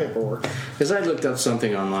paperwork. All the paperwork. Because I looked up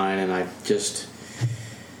something online, and I just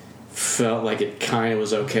felt like it kind of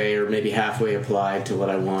was okay, or maybe halfway applied to what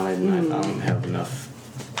I wanted, and I don't have enough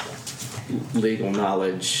legal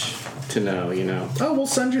knowledge to know, Oh, we'll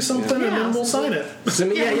send you something and then we'll sign it.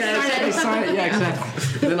 Sign it. Yeah,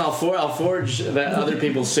 exactly. Then I'll forge that other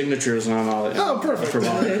people's signatures on all it. Oh, perfect. From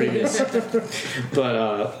all the previous.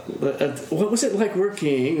 But what was it like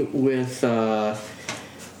working with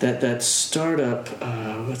that startup?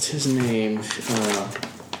 What's his name?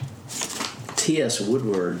 T.S.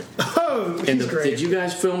 Woodward. Oh, he's great. Did you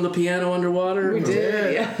guys film the piano underwater? We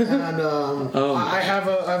did, yeah. And I have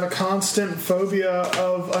a constant phobia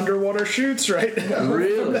of underwater shoots, right?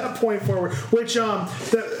 Really? From that point forward. Which on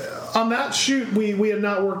that shoot we had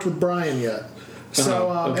not worked with Brian yet.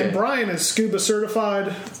 So okay. and Brian is scuba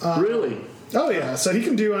certified. Really? Oh yeah, so he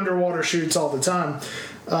can do underwater shoots all the time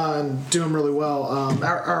and do them really well.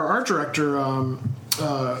 Our art director.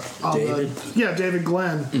 David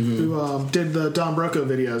Glenn, who did the Don Broco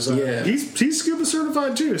videos. He's scuba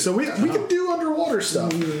certified too, so we can do underwater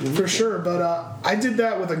stuff for sure. But I did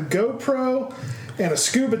that with a GoPro and a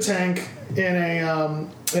scuba tank in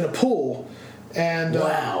a pool, and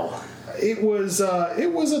wow. It was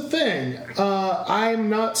a thing. I'm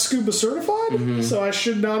not scuba certified, so I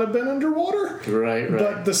should not have been underwater. Right.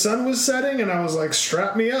 But the sun was setting, and I was like,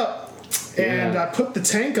 strap me up, and I put the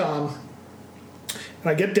tank on. And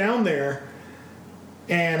I get down there,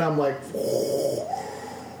 and I'm like,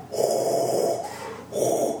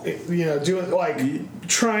 doing like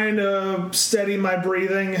trying to steady my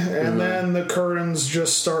breathing, and then the curtains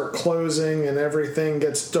just start closing, and everything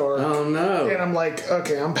gets dark. Oh no! And I'm like,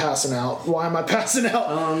 okay, I'm passing out. Why am I passing out?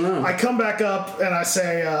 Oh no! I come back up and I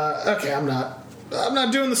say, okay, I'm not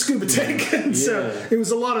doing the scuba tank. And so it was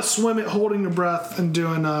a lot of swimming, holding your breath, and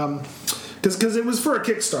doing. Because it was for a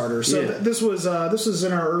Kickstarter, so this was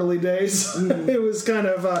in our early days. It was kind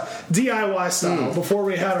of DIY style before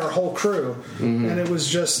we had our whole crew, and it was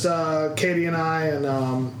just Katie and I, and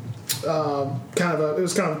it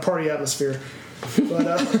was kind of a party atmosphere.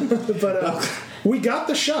 But we got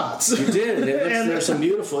the shots. You did. There's some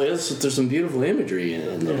beautiful imagery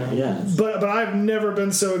in there. Yeah. But I've never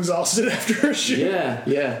been so exhausted after a shoot.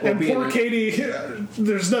 Yeah. And poor Katie,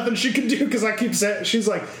 there's nothing she can do because I keep saying, she's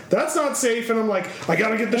like, that's not safe, and I'm like, I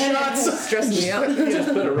gotta get the shots. Stress me out.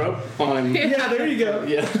 Just put a rope on. Yeah, there you go.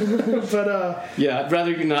 Yeah. But I'd rather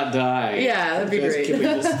you not die. Yeah, that'd be great.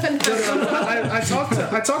 I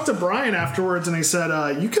talked to Brian afterwards, and he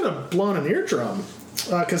said you could have blown an eardrum.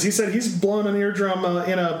 Because he said he's blown an eardrum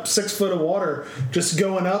in a 6 foot of water, just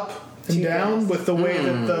going up and down with the way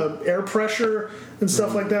that the air pressure and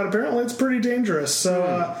stuff like that. Apparently, it's pretty dangerous. So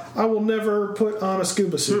I will never put on a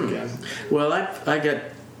scuba suit again. Well, I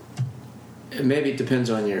get. Maybe it depends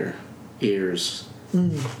on your ears,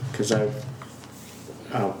 because I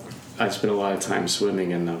spent a lot of time swimming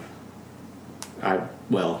in the.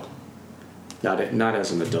 Not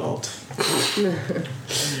as an adult.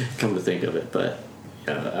 Come to think of it, but.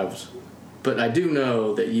 But I do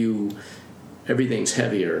know that everything's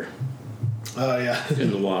heavier. Oh yeah, in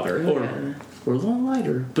the water, or a little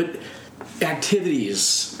lighter. But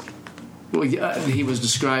activities. Well, he was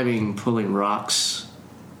describing pulling rocks.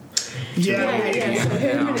 Yeah.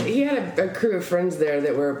 So he had a crew of friends there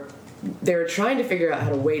that were trying to figure out how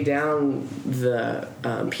to weigh down the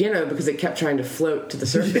piano because it kept trying to float to the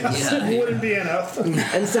surface. It wouldn't be enough.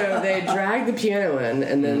 And so they dragged the piano in,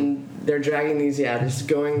 and then they're dragging these, just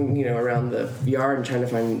going, around the yard and trying to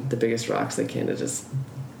find the biggest rocks they can to just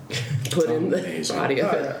put in the body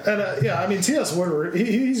of it. And I mean, T.S. Woodward,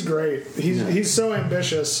 he's great. He's so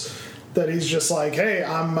ambitious that he's just like, hey,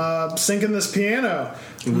 I'm sinking this piano.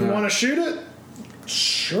 You want to shoot it?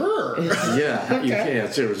 Sure. Yeah, okay. You can't.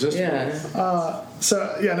 It's irresistible. Yeah.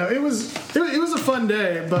 It was a fun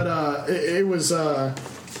day, but it was. I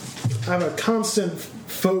have a constant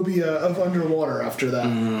phobia of underwater after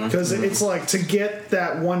that because it's like to get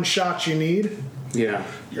that one shot you need. Yeah,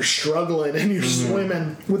 you're struggling and you're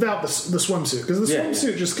swimming without the swimsuit because the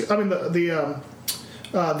swimsuit just. I mean the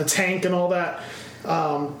tank and all that.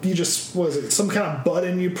 You just some kind of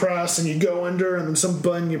button you press and you go under, and then some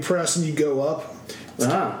button you press and you go up.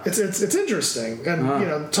 It's interesting,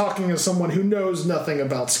 and talking to someone who knows nothing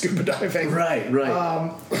about scuba diving. Right.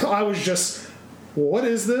 I was just, what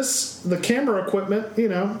is this? The camera equipment,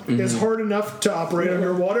 is hard enough to operate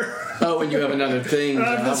underwater. Oh, and you have another thing. And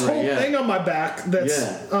I have this whole thing on my back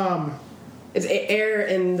that's. It's air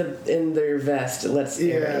in their vest. It lets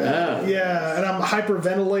air in. Yeah, and I'm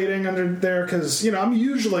hyperventilating under there because I'm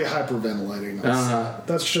usually hyperventilating.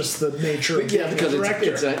 That's just the nature of being because a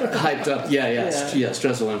director. It's a hyped up,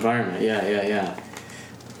 stressful environment. Yeah.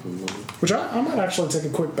 Which I might actually take a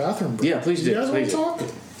quick bathroom break. Yeah, please do. You guys want to talk?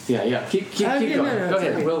 Yeah. Keep going. no, Go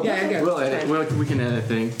ahead. okay. We'll edit. Fine. We can edit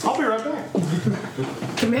things. I'll be right back.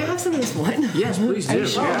 May I have some of this wine? Yes, please do.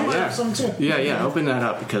 I might have some too. Yeah. Open that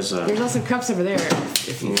up because. There's also cups over there.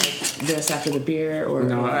 If you like this after the beer, or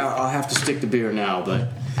No, I'll have to stick to beer now, but.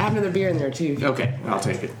 I have another beer in there too. Okay, I'll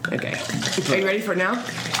take it. Okay. Are you ready for it now?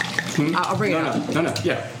 I'll bring it up. No.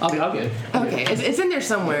 Yeah, I'll get it. Okay, it's in there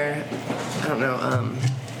somewhere. I don't know.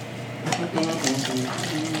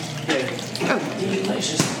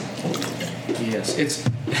 Yes, it's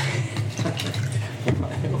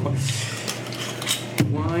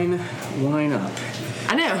wine up.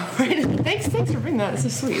 I know, right? Thanks for bringing that. It's so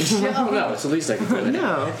sweet. No, it's the least I can put it.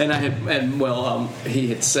 No. And he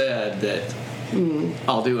had said that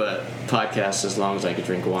I'll do a podcast as long as I could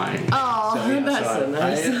drink wine. Oh, that's so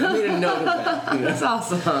nice. I made a note of that. That's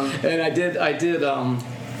awesome. And I did.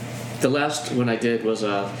 The last one I did was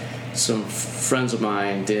some friends of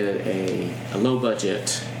mine did a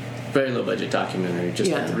very low budget documentary, just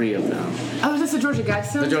the three of them. Oh, is this the Georgia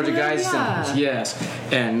Guidestones? The Georgia Guidestones, yes.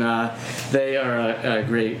 And they are a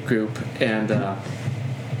great group. And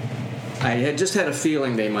I had just had a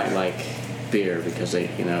feeling they might like beer because they,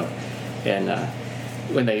 and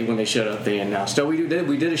when they showed up, they announced, "Oh, we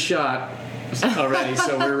did a shot already,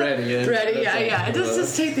 so we're ready." And ready? Yeah.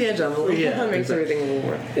 Just take the edge off a little. Yeah, It makes everything a little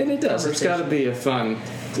more. And it does. It's got to be a fun.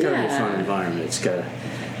 It's got to be a fun environment. It's got to.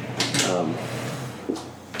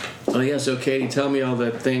 Oh yeah, so Katie, tell me all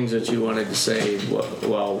the things that you wanted to say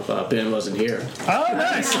while Ben wasn't here. Oh,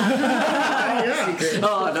 nice. Yeah.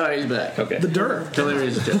 Oh no, he's back. Okay. The dirt.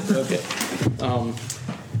 Hilarious joke. Okay.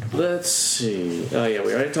 Let's see. Oh yeah,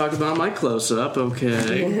 we already talked about my close-up.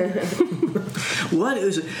 Okay. What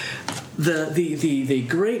is it? The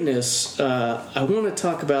greatness? I want to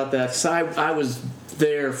talk about that. So I was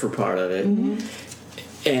there for part of it. Mm-hmm.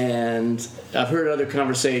 And I've heard other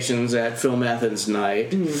conversations at Film Athens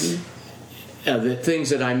night, the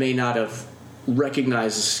things that I may not have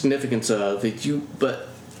recognized the significance of. But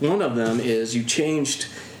one of them is you changed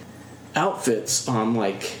outfits on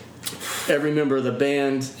like every member of the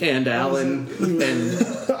band and Alan, and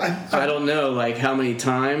I don't know like how many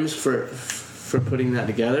times for putting that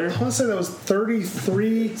together. I want to say that was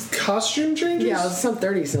 33 costume changes. Yeah, it was some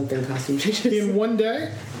 30-something costume changes in one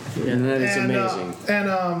day. And that is amazing.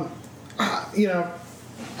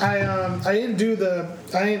 I didn't do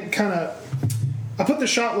I put the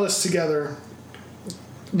shot list together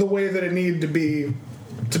the way that it needed to be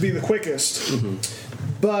the quickest. Mm-hmm.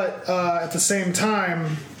 But at the same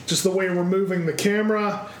time, just the way we're moving the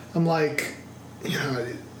camera, I'm like,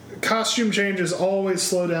 costume changes always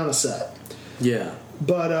slow down a set. Yeah.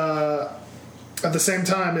 But at the same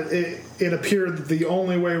time, it appeared that the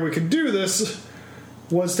only way we could do this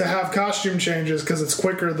was to have costume changes because it's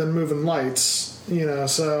quicker than moving lights,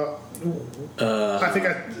 so I think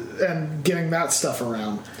and getting that stuff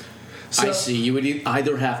around. So, I see. You would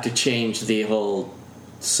either have to change the whole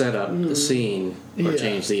setup, the scene, or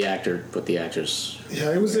change the actor, put the actors.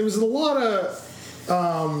 Yeah, it was a lot of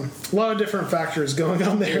different factors going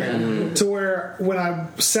on there to where when I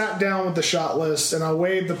sat down with the shot list and I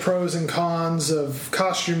weighed the pros and cons of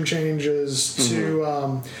costume changes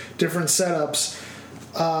to different setups,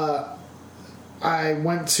 I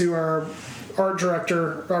went to our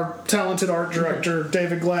talented art director,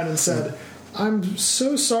 David Glenn, and said, "I'm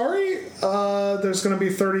so sorry, there's going to be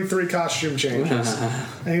 33 costume changes."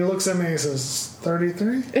 And he looks at me and says,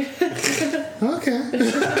 33? Okay.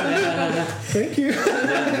 Thank you.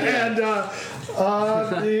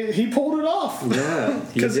 And he pulled it off. Yeah,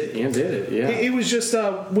 he did it, yeah. It was just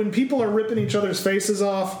when people are ripping each other's faces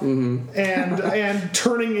off and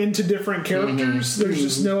turning into different characters, there's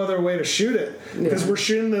just no other way to shoot it. Because we're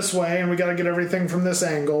shooting this way and we got to get everything from this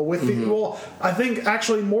angle. I think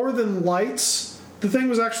actually more than lights, the thing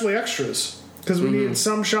was actually extras. Because we needed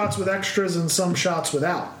some shots with extras and some shots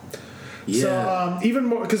without. Yeah. So even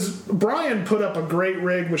more because Brian put up a great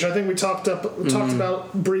rig, which I think we talked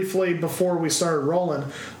about briefly before we started rolling.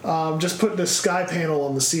 Just put this sky panel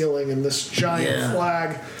on the ceiling and this giant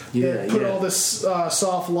flag. Put all this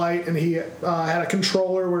soft light, and he had a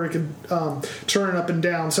controller where he could turn it up and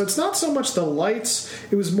down. So it's not so much the lights;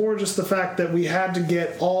 it was more just the fact that we had to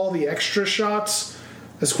get all the extra shots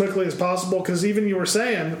as quickly as possible. Because even you were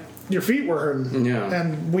saying, your feet were hurting. Yeah.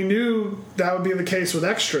 And we knew that would be the case with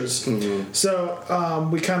extras. Mm-hmm. So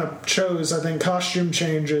we kind of chose, I think, costume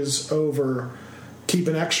changes over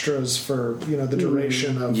keeping extras for, the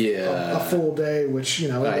duration of a full day, which,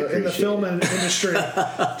 in the film industry,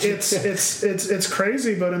 it's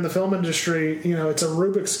crazy, but in the film industry, it's a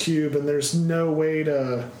Rubik's Cube and there's no way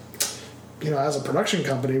to, as a production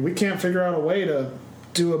company, we can't figure out a way to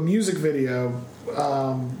do a music video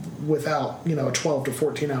without a 12 to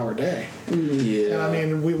 14 hour day. Yeah. And I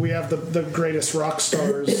mean, we have the greatest rock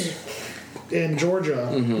stars in Georgia,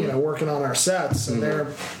 working on our sets, and they're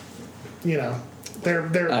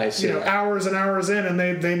hours and hours in, and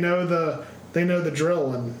they know the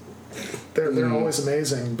drill, and they're always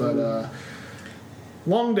amazing. But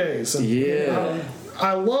long days. And,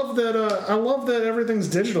 I love that everything's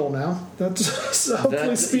digital now. That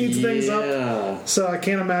hopefully speeds things up. So I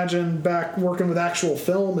can't imagine back working with actual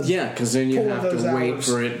film. And because then you have to wait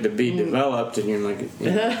for it to be developed, and you're like,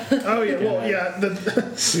 oh yeah, well yeah.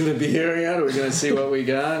 It's going to be here yet? Are we going to see what we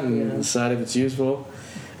got and decide if it's useful?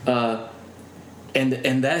 And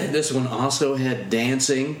that this one also had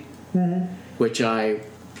dancing, which I,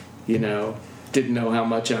 didn't know how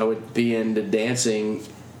much I would be into dancing.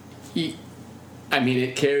 I mean,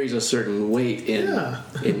 it carries a certain weight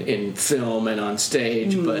in film and on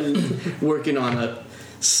stage, but working on a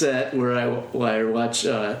set where I watch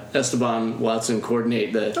Esteban Watson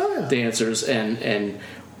coordinate the dancers and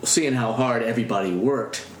seeing how hard everybody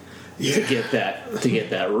worked to get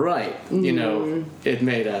that right, it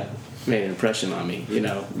made an impression on me,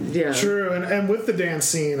 Yeah. True, and with the dance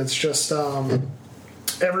scene, it's just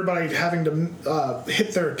everybody having to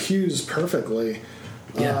hit their cues perfectly.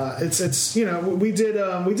 Yeah. It's we did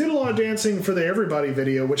a lot of dancing for the Everybody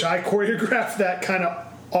video, which I choreographed that kind of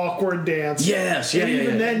awkward dance. Yes, and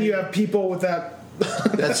even then you have people with that.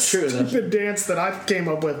 That's true. Stupid dance that I came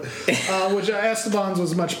up with, which Esteban's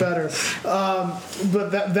was much better.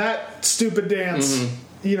 But that stupid dance.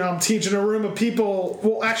 I'm teaching a room of people.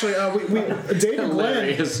 Well, actually, David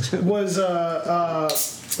Glenn was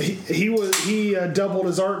he doubled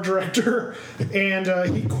as art director, and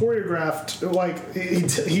he choreographed, like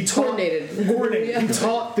he taught coordinated.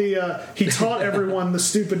 He taught everyone the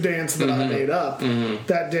stupid dance that I made up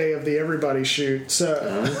that day of the Everybody shoot. So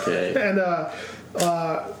and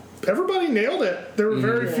everybody nailed it. There were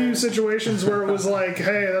very few situations where it was like,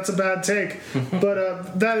 hey, that's a bad take.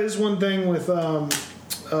 But that is one thing with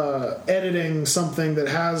editing something that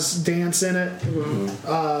has dance in it.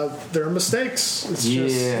 There are mistakes. It's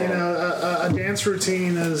just a dance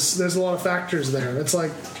routine there's a lot of factors there. It's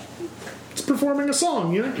like it's performing a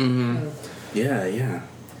song,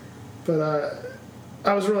 But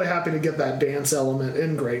I was really happy to get that dance element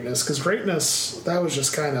in Greatness, because Greatness, that was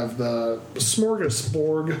just kind of the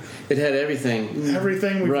smorgasbord. It had everything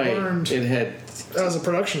we've learned. It had as a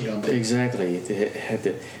production company. Exactly. It had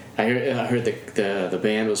the. I heard the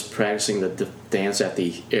band was practicing the dance at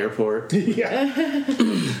the airport.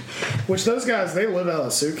 Which those guys, they live out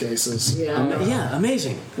of suitcases.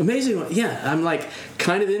 Amazing. Yeah, I'm like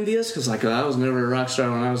kind of envious, because like I was never a rock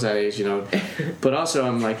star when I was that age, But also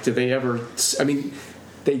I'm like, did they ever? I mean,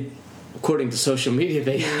 they, according to social media,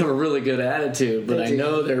 they have a really good attitude, but I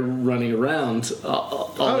know they're running around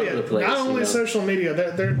all over the place. Not only social media,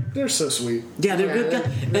 they're so sweet. Yeah, they're good guys.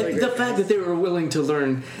 And the fact that they were willing to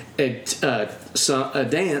learn a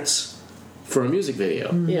dance for a music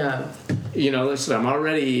video. Listen, I'm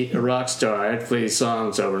already a rock star. I play these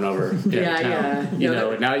songs over and over.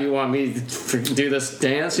 And now you want me to do this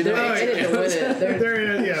dance? They're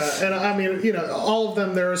in it, and I mean, all of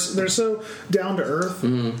them. They're so down to earth.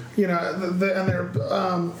 And they're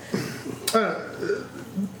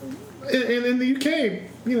in the UK.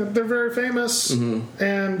 They're very famous,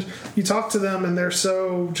 and you talk to them, and they're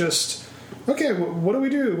so just. Okay, what do we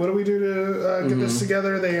do? What do we do to get this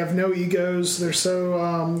together? They have no egos. They're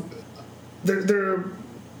so they're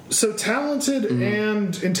so talented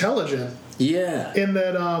and intelligent. Yeah. In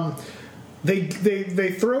that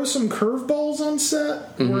they throw some curveballs on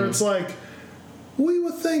set where it's like, we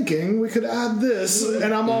were thinking we could add this,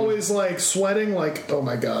 and I'm always like sweating, like, oh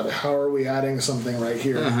my god, how are we adding something right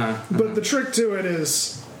here? But the trick to it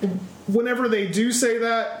is, whenever they do say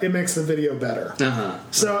that, it makes the video better.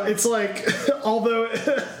 So it's like, although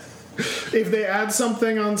if they add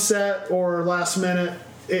something on set or last minute,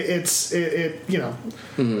 it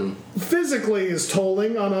physically is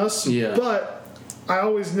tolling on us. But I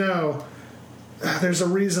always know there's a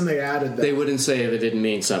reason they added that. They wouldn't say if it didn't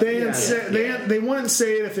mean something. They wouldn't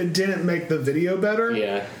say it if it didn't make the video better.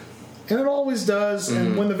 And it always does.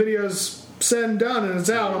 And when the video's said and done and it's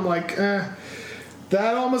out, I'm like,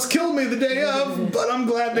 that almost killed me the day of, but I'm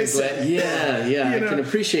glad they said it. I can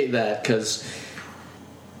appreciate that, because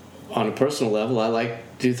on a personal level, I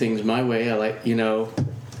like to do things my way. I like, you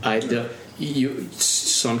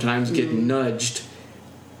sometimes get nudged,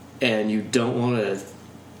 and you don't want to,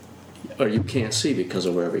 or you can't see because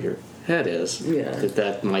of wherever your head is.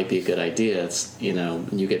 That might be a good idea. It's,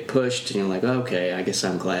 you get pushed, and you're like, okay, I guess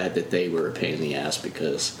I'm glad that they were a pain in the ass,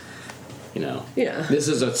 because you know. Yeah. This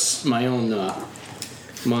is my own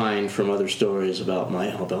mind from other stories about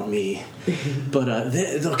me. But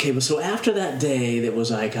okay, so after that day, that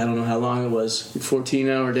was like, I don't know how long it was,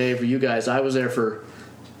 14-hour day for you guys. I was there for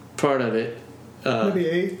part of it. Maybe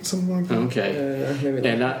 8, something like that. Okay. Maybe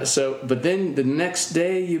And but then the next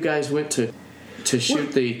day, you guys went to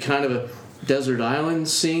shoot the kind of a desert island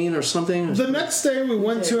scene or something. The next day, we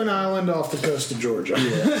went to an island off the coast of Georgia.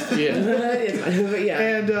 Yeah. yeah.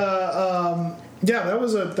 And that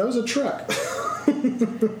was a trek.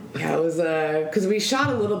 Yeah, it was because we shot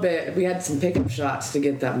a little bit. We had some pickup shots to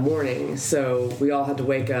get that morning, so we all had to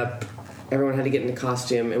wake up. Everyone had to get into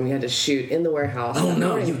costume, and we had to shoot in the warehouse. Oh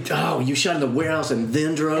no! morning. You shot in the warehouse and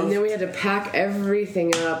then drove. And then we had to pack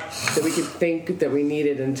everything up that we could think that we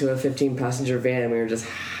needed into a 15-passenger van. We were just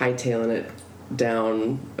hightailing it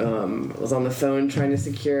down. I was on the phone trying to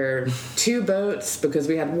secure 2 boats because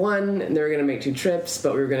we had one, and they were going to make 2 trips,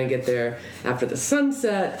 but we were going to get there after the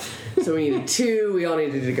sunset. So we needed 2. We all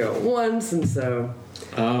needed to go at once, and so.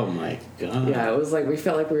 Oh my god! Yeah, it was like we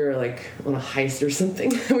felt like we were like on a heist or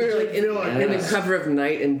something. We were like in the cover of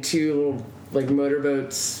night in 2 little like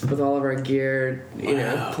motorboats with all of our gear, you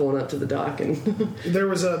know, pulling up to the dock. And there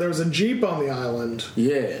was a Jeep on the island.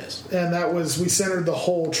 Yes, and we centered the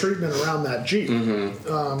whole treatment around that Jeep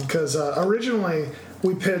because originally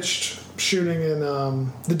we pitched shooting in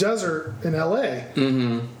the desert in LA,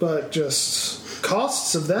 but just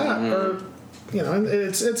costs of that are. You know,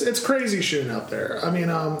 it's crazy shooting out there. I mean,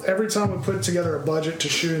 every time we put together a budget to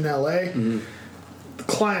shoot in LA, the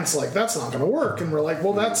client's like, "That's not going to work," and we're like,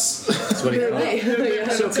 "Well, that's what he yeah.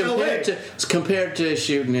 So compared to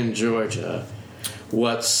shooting in Georgia,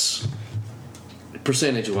 what's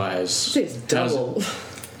percentage-wise? It's double.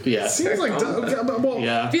 Yeah, seems like well,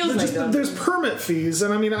 yeah. Feels like there's permit fees,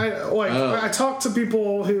 and I mean, I talk to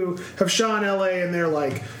people who have shot in LA, and they're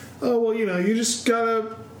like, "Oh, well, you know, you just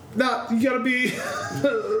gotta." You gotta be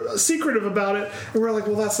secretive about it, and we're like,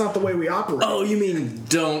 well, that's not the way we operate. Oh, you mean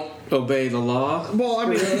don't obey the law? Well, I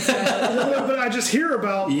mean, but I just hear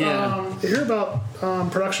about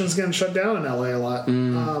productions getting shut down in LA a lot,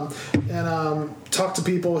 and talk to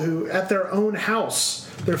people who at their own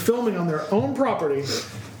house they're filming on their own property,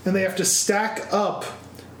 and they have to stack up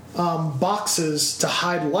boxes to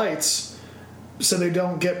hide lights, so they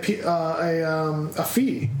don't get a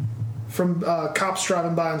fee. From cops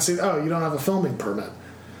driving by and saying, "Oh, you don't have a filming permit."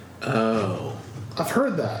 Oh, I've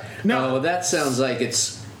heard that. No, that sounds like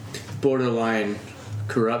it's borderline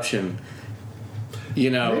corruption. You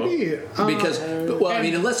know, maybe because I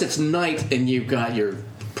mean, unless it's night and you've got your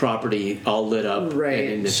property all lit up, right,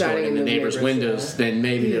 and it's going in the neighbors' windows, then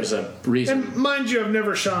maybe there's a reason. And mind you, I've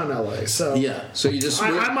never shot in LA, so so you just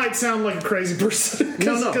I might sound like a crazy person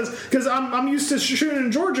because I'm used to shooting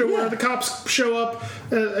in Georgia where the cops show up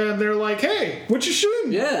and they're like, "Hey, what you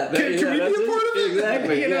shooting? Can we be a part of it?"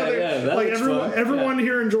 Exactly. You know, like everyone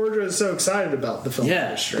here in Georgia is so excited about the film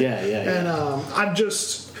industry. And I'm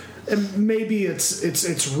just. And maybe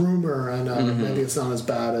it's rumor, and maybe it's not as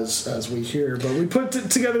bad as we hear. But we put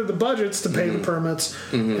together the budgets to pay the permits,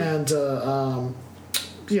 and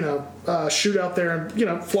shoot out there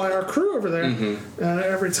and fly our crew over there. And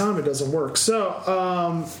every time it doesn't work.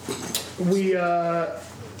 So we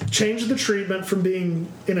changed the treatment from being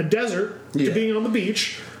in a desert to being on the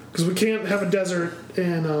beach, because we can't have a desert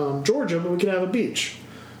in Georgia, but we can have a beach.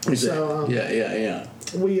 Exactly. So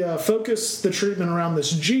we focused the treatment around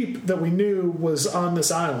this Jeep that we knew was on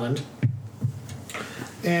this island.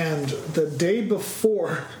 And the day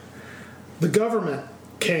before the government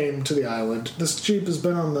came to the island, this Jeep has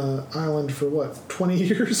been on the island for 20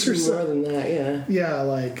 years or so? More than that, yeah. Yeah,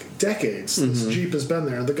 like decades. This Jeep has been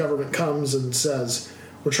there. The government comes and says,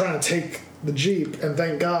 "We're trying to take the Jeep," and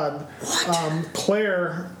thank God,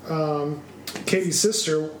 Claire, Katie's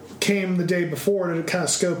sister, came the day before to kind of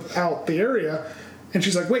scope out the area, and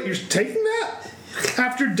she's like, "Wait, you're taking that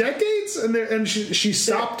after decades?" And she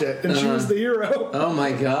stopped it, and she was the hero. Oh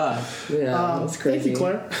my god! Yeah, that's crazy. Thank you,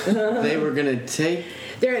 Claire. They were gonna take.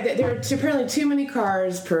 There are apparently too many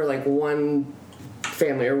cars per like one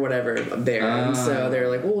family or whatever there, and so they're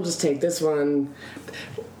like, "Well, we'll just take this one."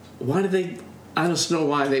 Why did they? I don't know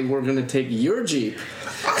why they were going to take your Jeep.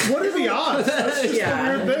 What are the odds? That's just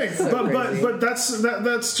Yeah, a weird thing. so But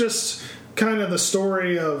that's just kind of the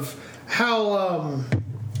story of how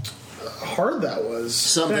hard that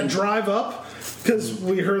was. That drive up, because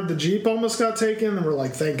we heard the Jeep almost got taken, and we're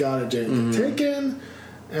like, thank God it didn't get taken.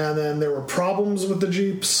 And then there were problems with the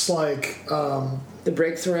Jeeps, like the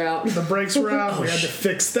brakes were out. We had to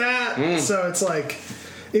fix that. So it's like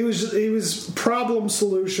it was problem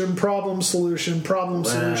solution.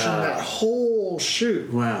 That whole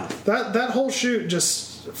shoot. Wow. That whole shoot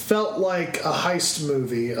just felt like a heist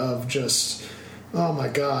movie of just, oh my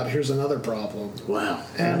God, here's another problem. Wow.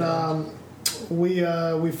 And we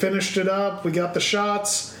finished it up. We got the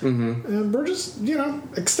shots, and we're just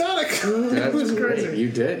ecstatic. It was crazy. Great. You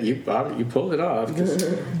did. You pulled it off.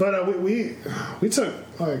 But we took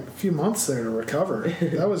like a few months there to recover.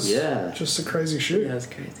 That was just a crazy shoot. That was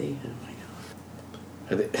crazy. Oh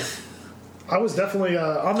my God. I was definitely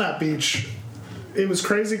on that beach. It was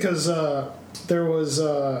crazy because there was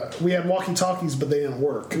we had walkie-talkies, but they didn't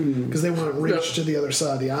work because they wouldn't reach to the other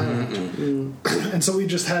side of the island, and so we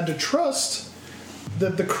just had to trust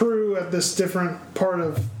that the crew at this separate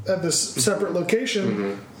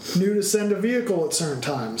location knew to send a vehicle at certain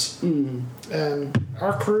times, and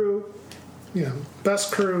our crew,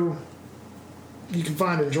 best crew you can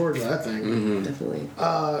find in Georgia, I think. Definitely.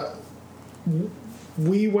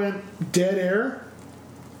 We went dead air,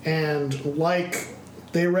 and like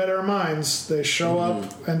they read our minds, they show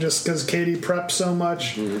up, and just because Katie prepped so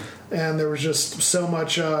much, and there was just so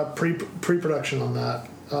much pre-production on that,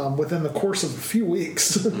 within the course of a few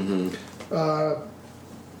weeks,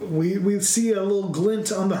 we see a little glint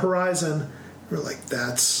on the horizon. We're like,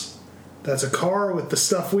 that's a car with the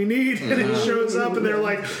stuff we need, and it shows up, and they're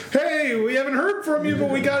like, "Hey, we haven't heard from you, but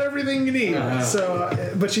we got everything you need." So,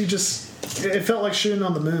 but it felt like shooting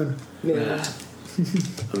on the moon. Yeah.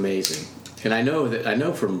 Amazing. And I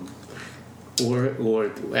know from where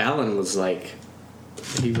Alan was like,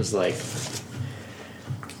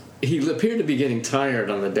 he appeared to be getting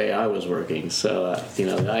tired on the day I was working. So,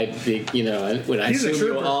 when I assumed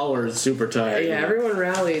you all were super tired. Yeah, everyone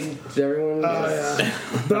rallied. Everyone.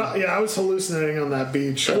 But I was hallucinating on that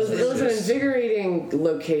beach. It was an invigorating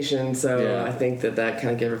location, so I think that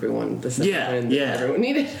kind of gave everyone the sense that everyone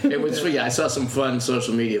needed. It was. I saw some fun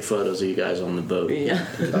social media photos of you guys on the boat. Yeah.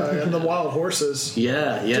 And the wild horses.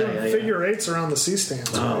 Yeah. Figure eights around the sea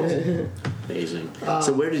stands. Oh, amazing.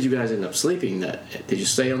 So where did you guys end up sleeping? Did you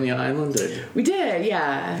stay on the island? Or? We did,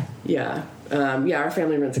 yeah. Our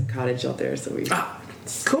family rents a cottage out there, so we.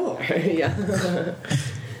 Cool. Yeah.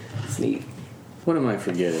 It's neat. What am I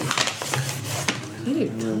forgetting?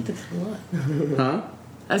 Huh?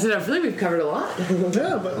 I said, I feel like we've covered a lot.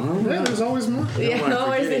 Yeah, but there's always more.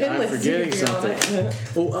 I'm forgetting something.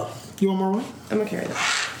 You want more one? I'm gonna carry that.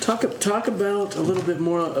 Talk about a little bit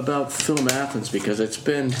more about Film Athens, because it's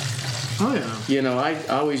been. Oh yeah. I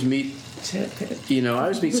always meet. I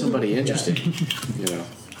always meet somebody interesting.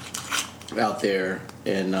 Out there,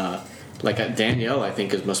 and like Danielle, I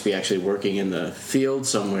think must be actually working in the field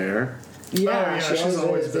somewhere. Yeah, she's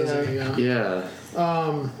always busy. Yeah.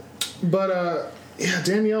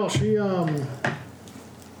 Danielle, she I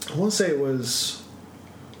want to say it was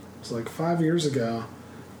like 5 years ago.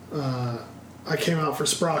 I came out for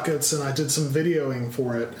Sprockets and I did some videoing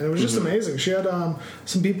for it, and it was just amazing. She had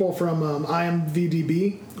some people from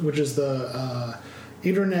IMVDB, which is the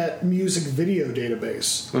Internet Music Video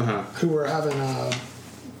Database, who were having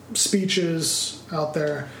speeches out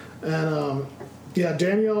there, and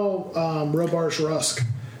Danielle Robarge Rusk,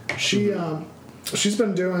 she's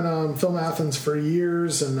been doing Film Athens for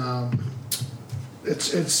years, and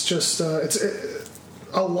it's just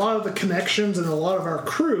a lot of the connections and a lot of our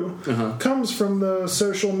crew comes from the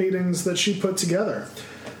social meetings that she put together,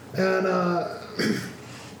 and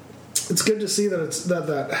it's good to see that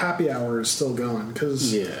that happy hour is still going,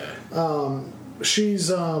 because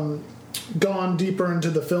she's gone deeper into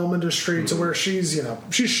the film industry to where she's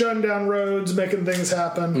shutting down roads, making things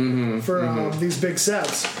happen for these big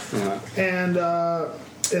sets, and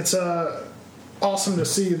it's awesome to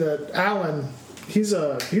see that Alan. He's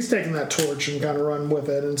taking that torch and kind of run with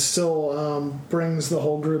it, and still brings the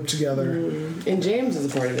whole group together. And James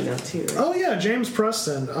is a part of it now too, right? Oh yeah, James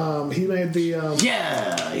Preston. He made the.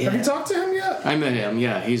 Have you talked to him yet? I met him.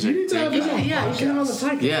 Yeah, he's. You need to have him on the you should have him on the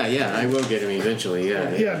podcast. Yeah, I will get him eventually.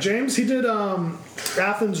 Yeah. James. He did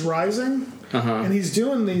Athens Rising, and he's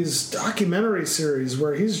doing these documentary series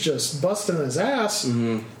where he's just busting his ass,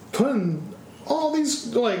 putting all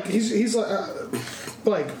these he's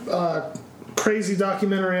crazy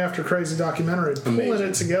documentary after crazy documentary, pulling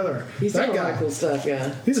it together. He's doing a lot of cool stuff.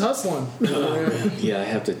 Yeah, he's hustling. I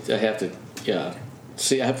have to. Yeah,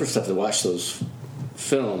 see, I first have to watch those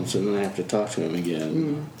films, and then I have to talk to him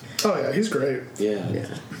again. Oh yeah, he's great. Yeah.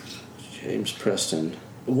 James Preston.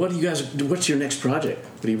 What's your next project?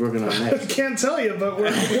 What are you working on next? I can't tell you, but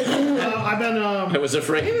I've been. I was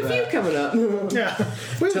afraid. We have a few coming up. Yeah,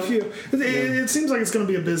 we have a few. It seems like it's going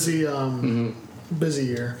to be a busy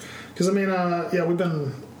year. Because we've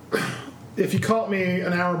been if you caught me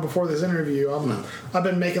an hour before this interview, I've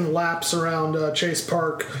been making laps around Chase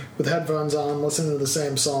Park with headphones on, listening to the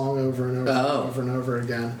same song over and over and over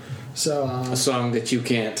again. So a song that you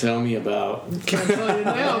can't tell me about. Can't tell you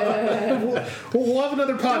now. We'll have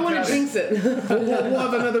another podcast. I don't want to jinx it. We'll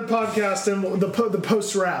have another podcast and the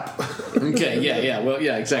post rap. Okay, yeah. Well,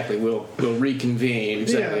 yeah, exactly. We'll reconvene.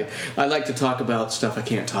 Exactly. Yeah. I like to talk about stuff I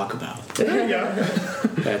can't talk about. There you go.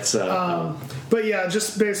 That's. But yeah,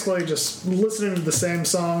 just basically just listening to the same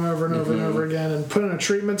song over and over and over again, and putting a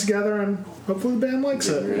treatment together, and hopefully the band likes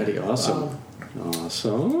it. Ready? Awesome.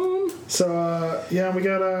 Awesome. So yeah, we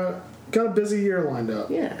got a busy year lined up.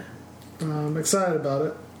 Yeah. I'm excited about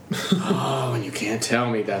it. Oh, and you can't tell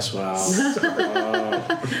me. That's wow.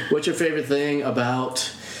 What's your favorite thing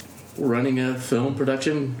about running a film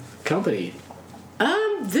production company?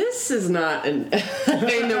 This is not a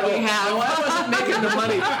thing that we have. I wasn't making the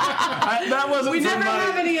money. That wasn't. We never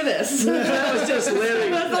have any of this. That was just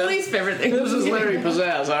Larry. That's the least favorite thing. This is Larry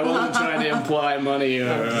Pizzazz. I wasn't trying to imply money.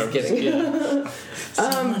 Just kidding. Yeah.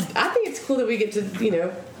 I think it's cool that we get to,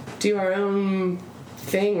 do our own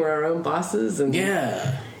thing. We're our own bosses, and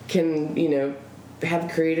can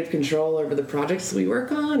have creative control over the projects we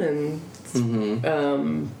work on, and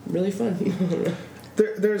it's really fun.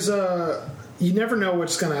 There's you never know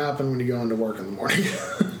what's going to happen when you go into work in the morning.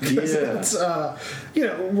 It's,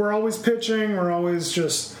 we're always pitching. We're always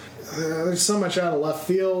just there's so much out of left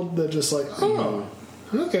field that just like,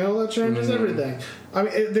 okay, well that changes everything. I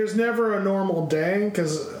mean, there's never a normal day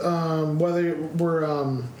because whether we're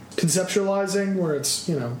conceptualizing, where it's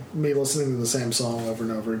me listening to the same song over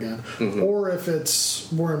and over again, or if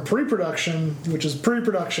we're in pre-production, which is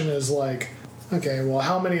pre-production is like, okay, well,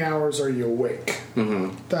 how many hours are you awake?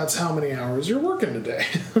 That's how many hours you're working today.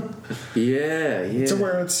 Yeah. To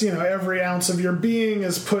where it's every ounce of your being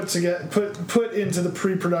is put into the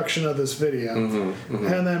pre-production of this video,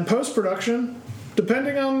 and then post-production,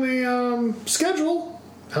 depending on the schedule,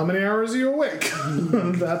 how many hours are you awake?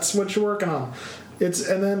 That's what you're working on. And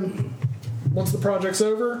then once the project's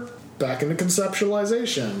over, back into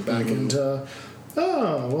conceptualization, back into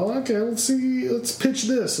let's pitch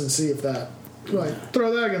this and see if that.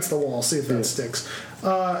 Throw that against the wall, see if that sticks.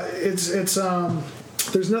 It's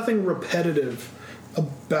there's nothing repetitive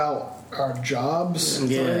about our jobs.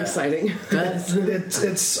 It's really exciting.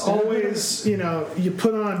 It's always you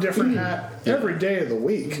put on a different hat every day of the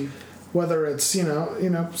week. Whether it's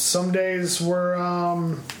some days we're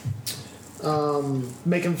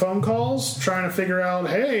making phone calls, trying to figure out,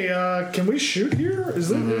 hey, can we shoot here? Is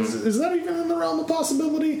that even in the realm of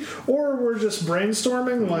possibility? Or we're just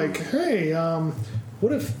brainstorming, like, hey,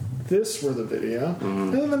 what if this were the video?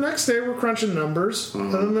 And then the next day we're crunching numbers,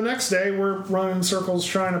 and then the next day we're running circles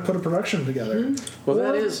trying to put a production together. Well,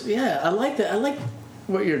 that is, I like that. I like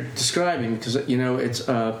what you're describing because it's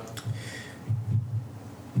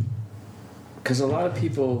because a lot of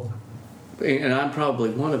people, and I'm probably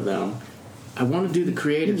one of them. I want to do the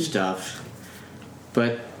creative stuff,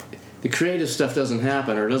 but the creative stuff doesn't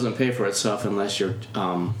happen or doesn't pay for itself unless you're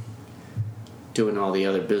doing all the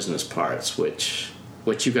other business parts, which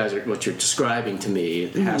what you're describing to me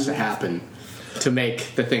has to happen to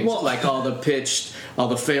make the things like all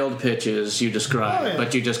the failed pitches you described,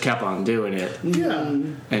 but you just kept on doing it. Yeah.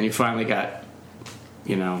 And you finally got,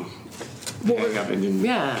 hang up and didn't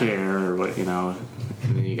care or what, and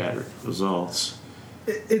then you got results.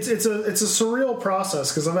 It's a surreal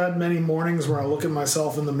process because I've had many mornings where I look at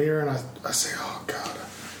myself in the mirror and I say, oh God,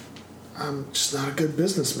 I'm just not a good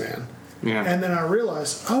businessman. Yeah. And then I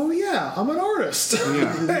realize, oh yeah, I'm an artist.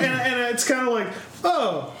 Yeah. and it's kind of like,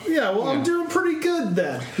 oh yeah, well I'm doing pretty good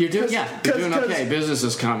then. You're doing okay. Business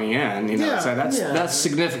is coming in, so that's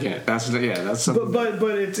significant. That's something.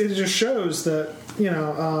 But it just shows that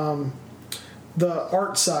the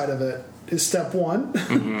art side of it is step one,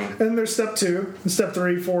 and there's step 2, and step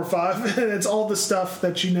 3, 4, 5, and it's all the stuff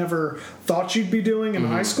that you never thought you'd be doing in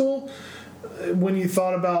high school when you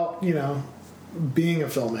thought about being a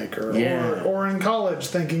filmmaker, or in college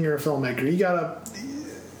thinking you're a filmmaker. You gotta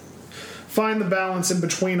find the balance in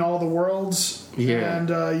between all the worlds, and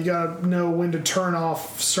you gotta know when to turn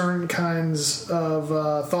off certain kinds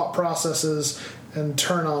of thought processes and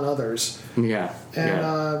turn on others. One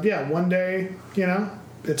day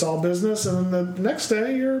it's all business, and then the next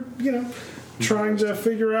day you're trying to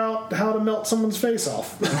figure out how to melt someone's face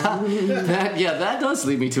off. that does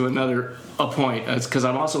lead me to a point. It's because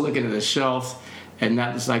I'm also looking at the shelf, and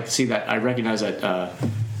that's like, see that I recognize that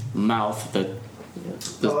mouth, that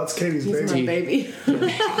Oh, that's Katie's He's baby. my baby.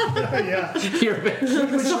 Yeah.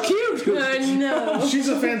 It's so cute. I know. She's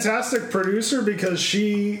a fantastic producer because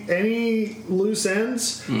any loose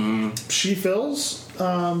ends she fills,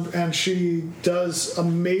 and she does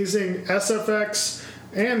amazing SFX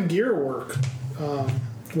and gear work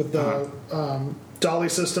with the dolly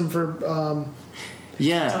system for.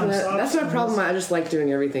 That's my problem. I just like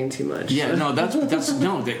doing everything too much. Yeah, no, but that's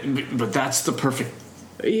the perfect.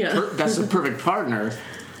 That's the perfect partner.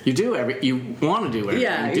 You want to do everything.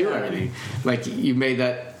 Yeah, you do everything. Like you made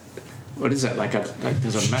that. What is that?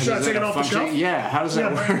 There's a Should I take it off the shelf? Yeah. How does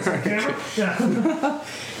that work? Yeah.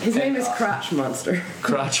 His name is Crotch Monster.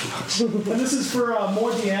 Crotch Monster. And this is for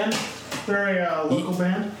Mordien. They're a local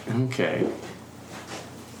band. Okay.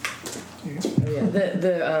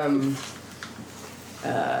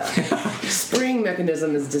 The spring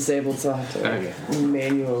mechanism is disabled, so I have to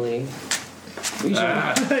manually.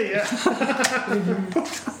 Yeah.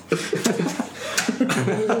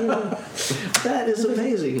 That is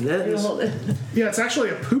amazing. Yeah, it's actually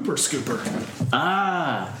a pooper scooper.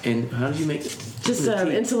 And how did you make it? Just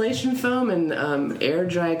insulation foam and air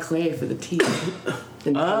dry clay for the teeth.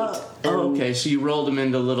 And paint. Okay. So you rolled them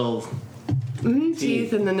into little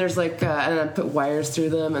teeth, and then there's and I put wires through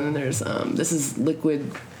them, and then there's this is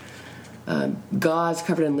liquid gauze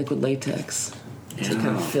covered in liquid latex to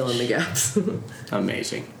kind of fill in the gaps.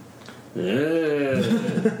 Amazing. Yeah,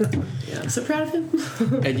 I'm so proud of him.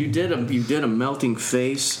 And you did a melting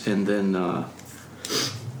face, and then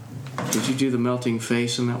did you do the melting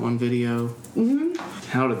face in that one video? Mm-hmm.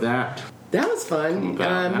 How did that? That was fun.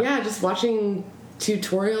 Just watching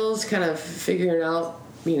tutorials, kind of figuring out,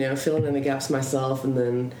 filling in the gaps myself, and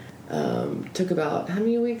then took about how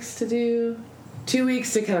many weeks to do? 2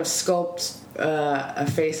 weeks to kind of sculpt a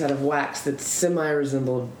face out of wax that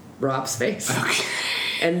semi-resembled Rob's face. Okay.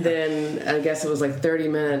 And then I guess it was 30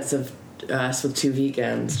 minutes of us with 2 heat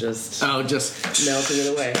guns just melting it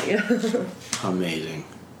away. Amazing.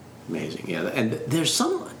 Yeah, and there's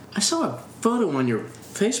I saw a photo on your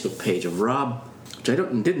Facebook page of Rob, which I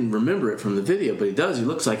didn't remember it from the video, but he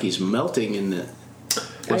looks like he's melting in the.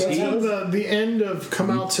 The end of Come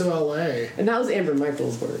Out to L.A. And that was Amber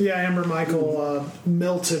Michael's work. Yeah, Amber Michael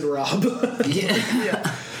melted Rob.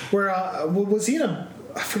 Yeah. Where was he in a?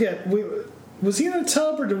 I forget. Was he in a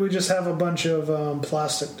tub, or did we just have a bunch of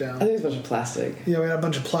plastic down? I think it's a bunch of plastic. Yeah, we had a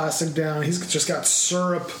bunch of plastic down. He's just got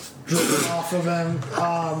syrup dripping off of him,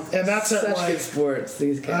 and that's such good sports.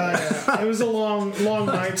 These guys. It was a long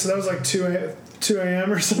night, so that was 2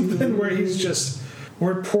 a.m. or something, where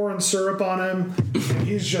we're pouring syrup on him, and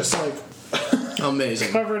he's just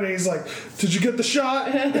amazing, covered. And he's like, "Did you get the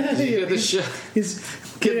shot? Did you get the shot?" He's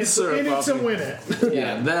get the syrup in it off to win it.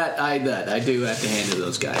 Yeah, I do have to hand to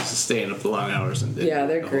those guys staying up the long hours and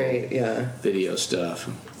they're great. Yeah, video stuff.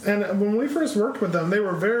 And when we first worked with them, they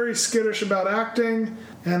were very skittish about acting,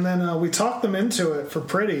 and then we talked them into it for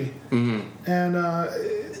Pretty, and.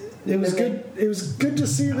 It was good. It was good to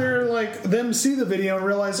see them see the video and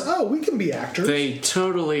realize, we can be actors.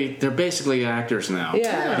 They're basically actors now.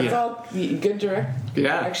 Yeah. It's all good direction.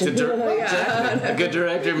 Yeah, a good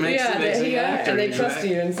director makes an amazing actor. And they trust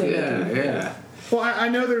you, and so yeah. Well, I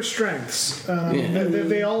know their strengths.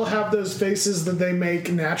 They all have those faces that they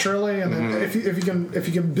make naturally, and if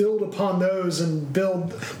you can build upon those and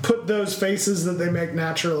put those faces that they make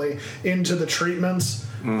naturally into the treatments.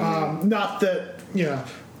 Not that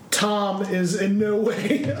Tom is in no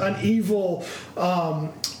way an evil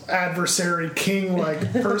adversary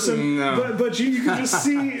king-like person, but you can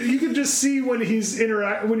just see when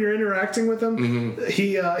when you're interacting with him,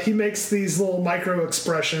 he makes these little micro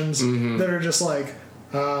expressions that are just like,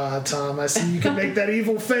 Tom, I see you can make that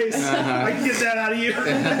evil face. I can get that out of you.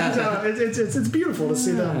 And, it's beautiful to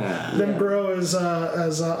see them grow as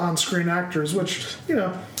on-screen actors, which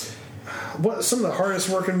some of the hardest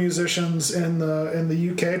working musicians in the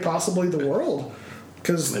UK, possibly the world,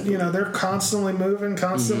 because they're constantly moving,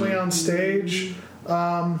 constantly on stage.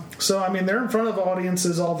 So I mean, they're in front of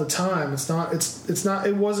audiences all the time.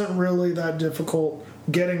 It wasn't really that difficult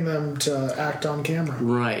getting them to act on camera.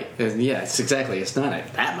 Right. Yeah. It's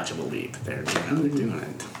not that much of a leap. They're doing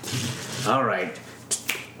it. All right.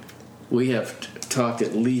 We have talked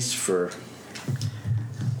at least for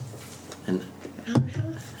an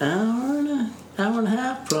hour and a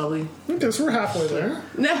half, probably. I guess we're halfway there.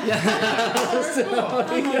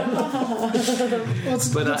 Let's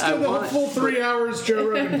do the full 3 hours Joe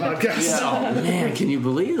Rogan podcast. Yeah. Oh man, can you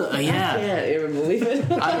believe it? Yeah. I can't even believe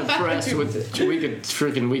it. I'm impressed with.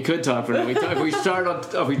 We could talk for. If we start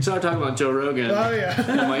talking about Joe Rogan. Oh yeah.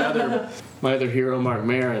 And my other hero, Mark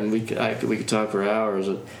Maron. We could talk for hours.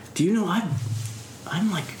 Do you know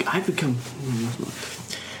I've become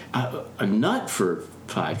a nut for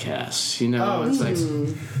podcasts. You know, it's like.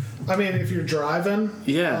 I mean, if you're driving,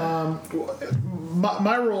 Yeah.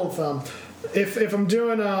 My rule of thumb, if I'm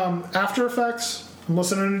doing After Effects, I'm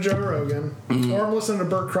listening to Joe Rogan, or I'm listening to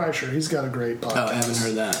Bert Kreischer. He's got a great podcast. Oh, I haven't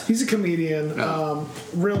heard that. He's a comedian,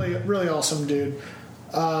 really, really awesome dude.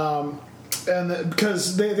 And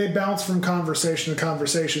because they bounce from conversation to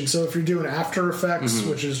conversation. So if you're doing After Effects,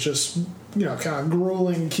 which is just kind of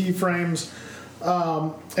grueling keyframes,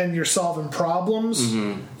 and you're solving problems,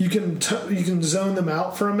 you can zone them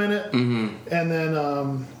out for a minute, and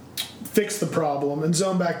then fix the problem and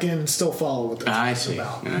zone back in and still follow what they're talking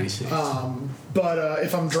about. I see. But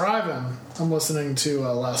if I'm driving, I'm listening to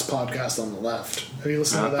Last Podcast on the Left. Have you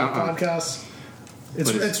listened to that podcast?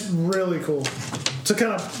 It's really cool. To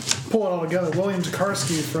kind of pull it all together, William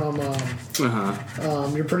Tokarski from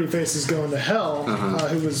Your Pretty Face is Going to Hell,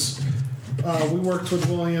 who was we worked with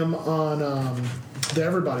William on the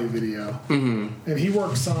Everybody video, and he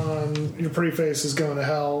works on Your Pretty Face is Going to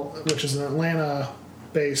Hell, which is an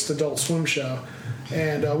Atlanta-based Adult Swim show.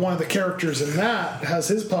 And one of the characters in that has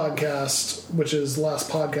his podcast, which is Last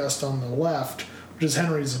Podcast on the Left, which is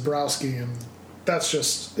Henry Zabrowski, and that's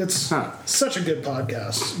just, it's such a good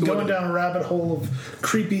podcast. Going down a rabbit hole of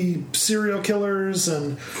creepy serial killers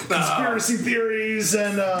and conspiracy theories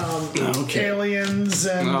and aliens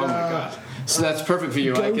and... Oh, my God. So that's perfect for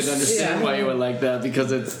you. Ghosts. I can understand why you would like that,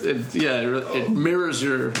 because it mirrors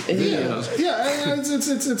your videos. Yeah,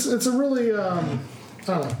 it's a really, I don't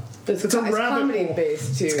know. It's comedy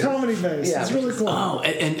based too. It's comedy based. Yeah. It's really cool. Oh,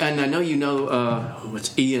 and I know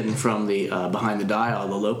it's Ian from the Behind the Dial,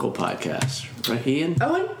 the local podcast, right? Ian?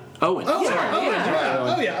 Owen. Oh,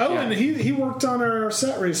 yeah. Owen. He worked on our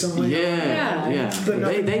set recently. Yeah.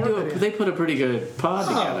 They put a pretty good pod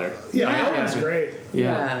together. Yeah, Owen's great.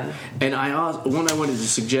 Yeah. And one I wanted to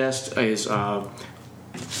suggest is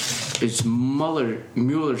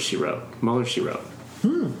Mueller, She Wrote.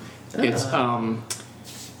 It's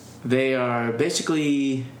they are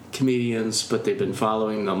basically comedians, but they've been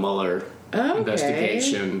following the Mueller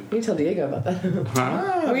investigation. We can tell Diego about that.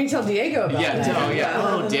 Huh? We can tell Diego about that.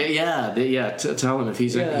 Tell him if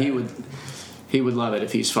he would love it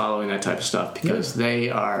if he's following that type of stuff, because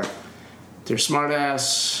they're smart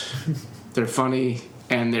ass, they're funny,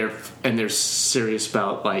 and they're serious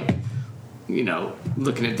about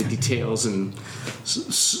looking at the details, and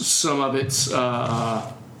some of it's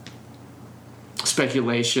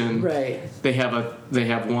speculation. Right. They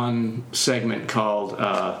have one segment called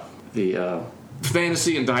the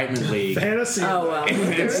Fantasy Indictment League. Fantasy. Oh wow.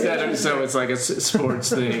 So it's like a sports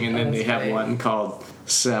thing, and then they have one called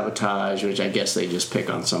Sabotage, which I guess they just pick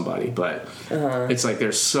on somebody, but it's like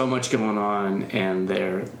there's so much going on, and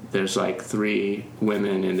there's like 3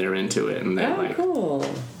 women, and they're into it, and they're cool.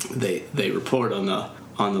 They report on the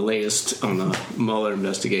latest on the Mueller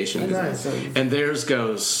investigation, and theirs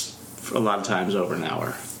goes a lot of times over an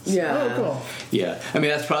hour. Yeah. Oh, cool. Yeah. I mean,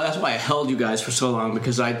 that's why I held you guys for so long,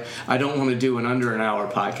 because I don't want to do an under an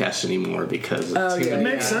hour podcast anymore, because it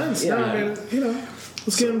makes sense. Yeah. No, I mean,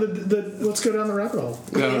 let's get into let's go down the rabbit hole.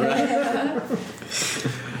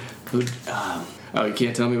 You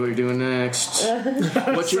can't tell me what you're doing next.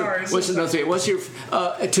 What's your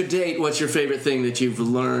to date? What's your favorite thing that you've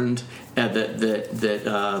learned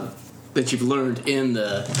that you've learned in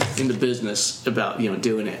the business about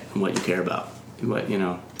doing it and what you care about?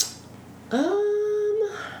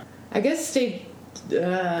 I guess stay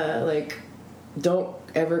don't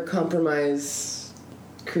ever compromise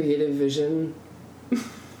creative vision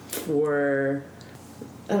for,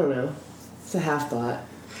 I don't know, it's a half thought.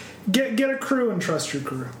 Get a crew and trust your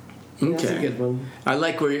crew. Okay. That's a good one. I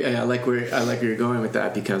like where you're going with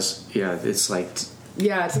that, because it's like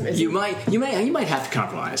you might have to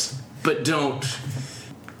compromise, but don't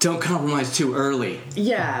compromise too early.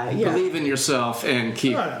 Yeah. Believe in yourself and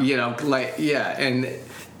keep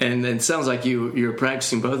and it sounds like you're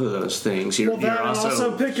practicing both of those things. You're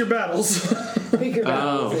also pick your battles. Pick your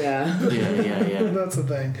battles. Yeah. That's the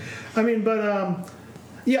thing. I mean, but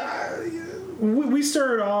we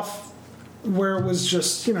started off where it was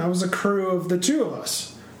just it was a crew of the 2 of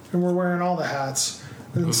us, and we're wearing all the hats.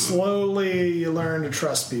 And slowly you learn to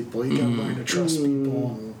trust people. You gotta learn to trust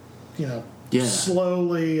people, and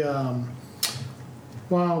slowly.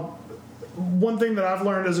 One thing that I've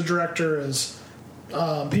learned as a director is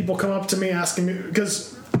people come up to me asking me,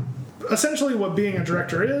 because essentially what being a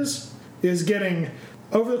director is getting,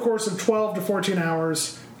 over the course of 12 to 14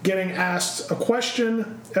 hours, getting asked a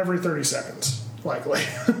question every 30 seconds, likely.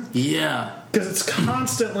 Yeah. Because it's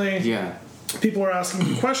constantly people are asking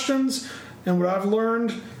you questions, and what I've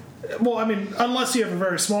learned Well, I mean, unless you have a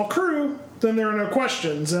very small crew, then there are no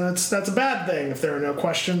questions, and that's a bad thing if there are no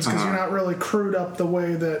questions, because you're not really crewed up the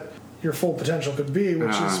way that your full potential could be,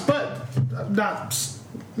 which is, but not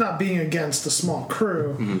being against a small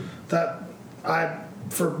crew, that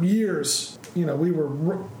for years, we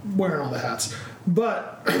were wearing all the hats.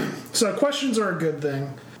 But, so questions are a good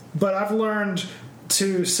thing, but I've learned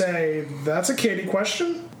to say, that's a Katie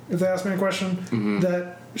question, if they ask me a question,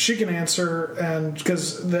 that she can answer, and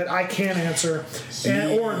because that I can answer,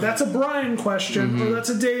 or that's a Brian question, or that's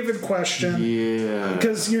a David question. Yeah.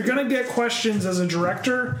 Because you're going to get questions as a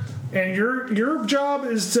director, and your job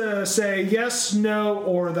is to say yes, no,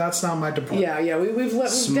 or that's not my department. Yeah. We've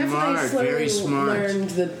definitely slowly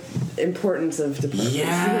learned the importance of departments.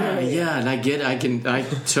 Yeah, and I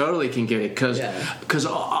totally can get it, because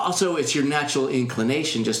also it's your natural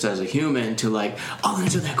inclination just as a human to I'll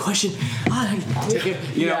answer that question. Because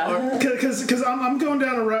I'm going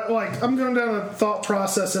down a thought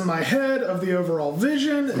process in my head of the overall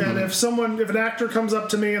vision, and if an actor comes up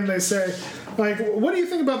to me and they say, what do you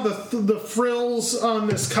think about the frills on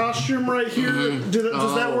this costume right here?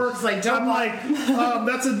 Does that work? I'm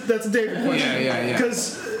that's a David question. Yeah.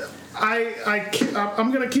 Because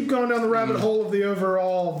I'm going to keep going down the rabbit hole of the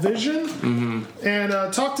overall vision,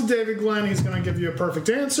 and talk to David Glenn. He's going to give you a perfect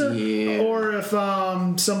answer. Yeah. Or if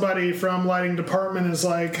somebody from lighting department is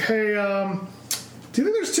like, hey, do you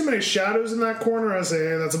think there's too many shadows in that corner? I say,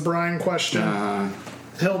 hey, that's a Brian question.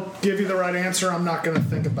 He'll give you the right answer. I'm not going to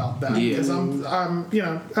think about that because I'm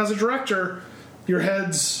as a director, your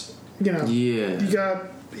head's you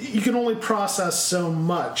can only process so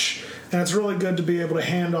much. And it's really good to be able to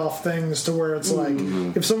hand off things to where it's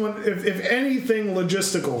if anything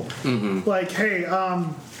logistical, hey,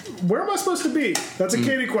 where am I supposed to be? That's a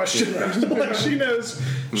Katie question.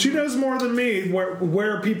 She knows more than me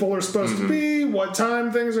where people are supposed to be, what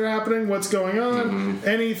time things are happening, what's going on.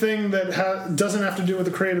 Anything that doesn't have to do with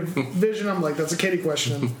the creative vision, I'm like, that's a Katie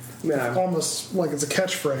question. Almost like it's a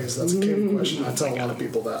catchphrase. That's a Katie question. I tell a lot of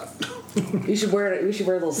people that. We should wear a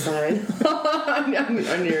little sign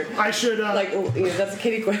on your. I should that's a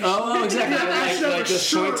Katie question. Oh, exactly. I should have a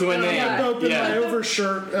just point to a name. Open my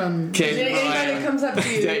overshirt and Katie. Anybody that comes up to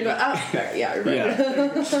you, you go,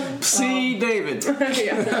 right. See, David.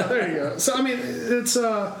 There you go. So I mean, it's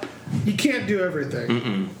you can't do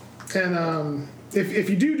everything, and if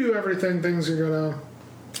you do everything, things are gonna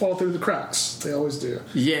fall through the cracks. They always do.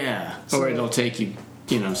 Yeah, or it'll take you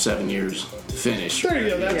 7 years to finish. There you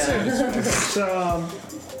go. That's it. So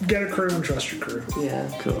get a crew and trust your crew. Yeah,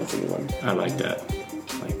 cool. That's a good one. I like that.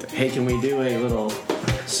 Hey, can we do a little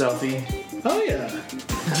selfie? Oh yeah.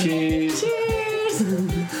 Cheers.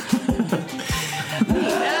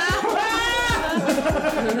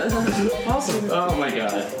 Awesome. Oh my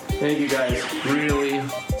god. Thank you guys really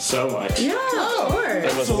so much. Yeah, of course.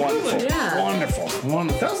 It was wonderful. Yeah. Wonderful.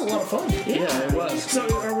 That was a lot of fun. Yeah, it was. So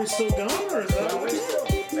are we still going, or is that we're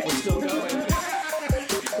still going?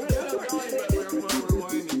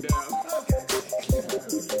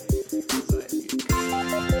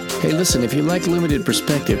 Hey, listen, if you like Limited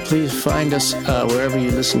Perspective, please find us wherever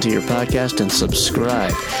you listen to your podcast and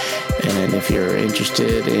subscribe. And if you're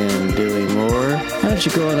interested in doing more, why don't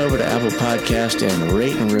you go on over to Apple Podcast and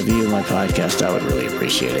rate and review my podcast? I would really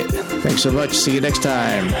appreciate it. Thanks so much. See you next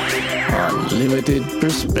time on Limited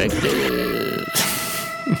Perspective.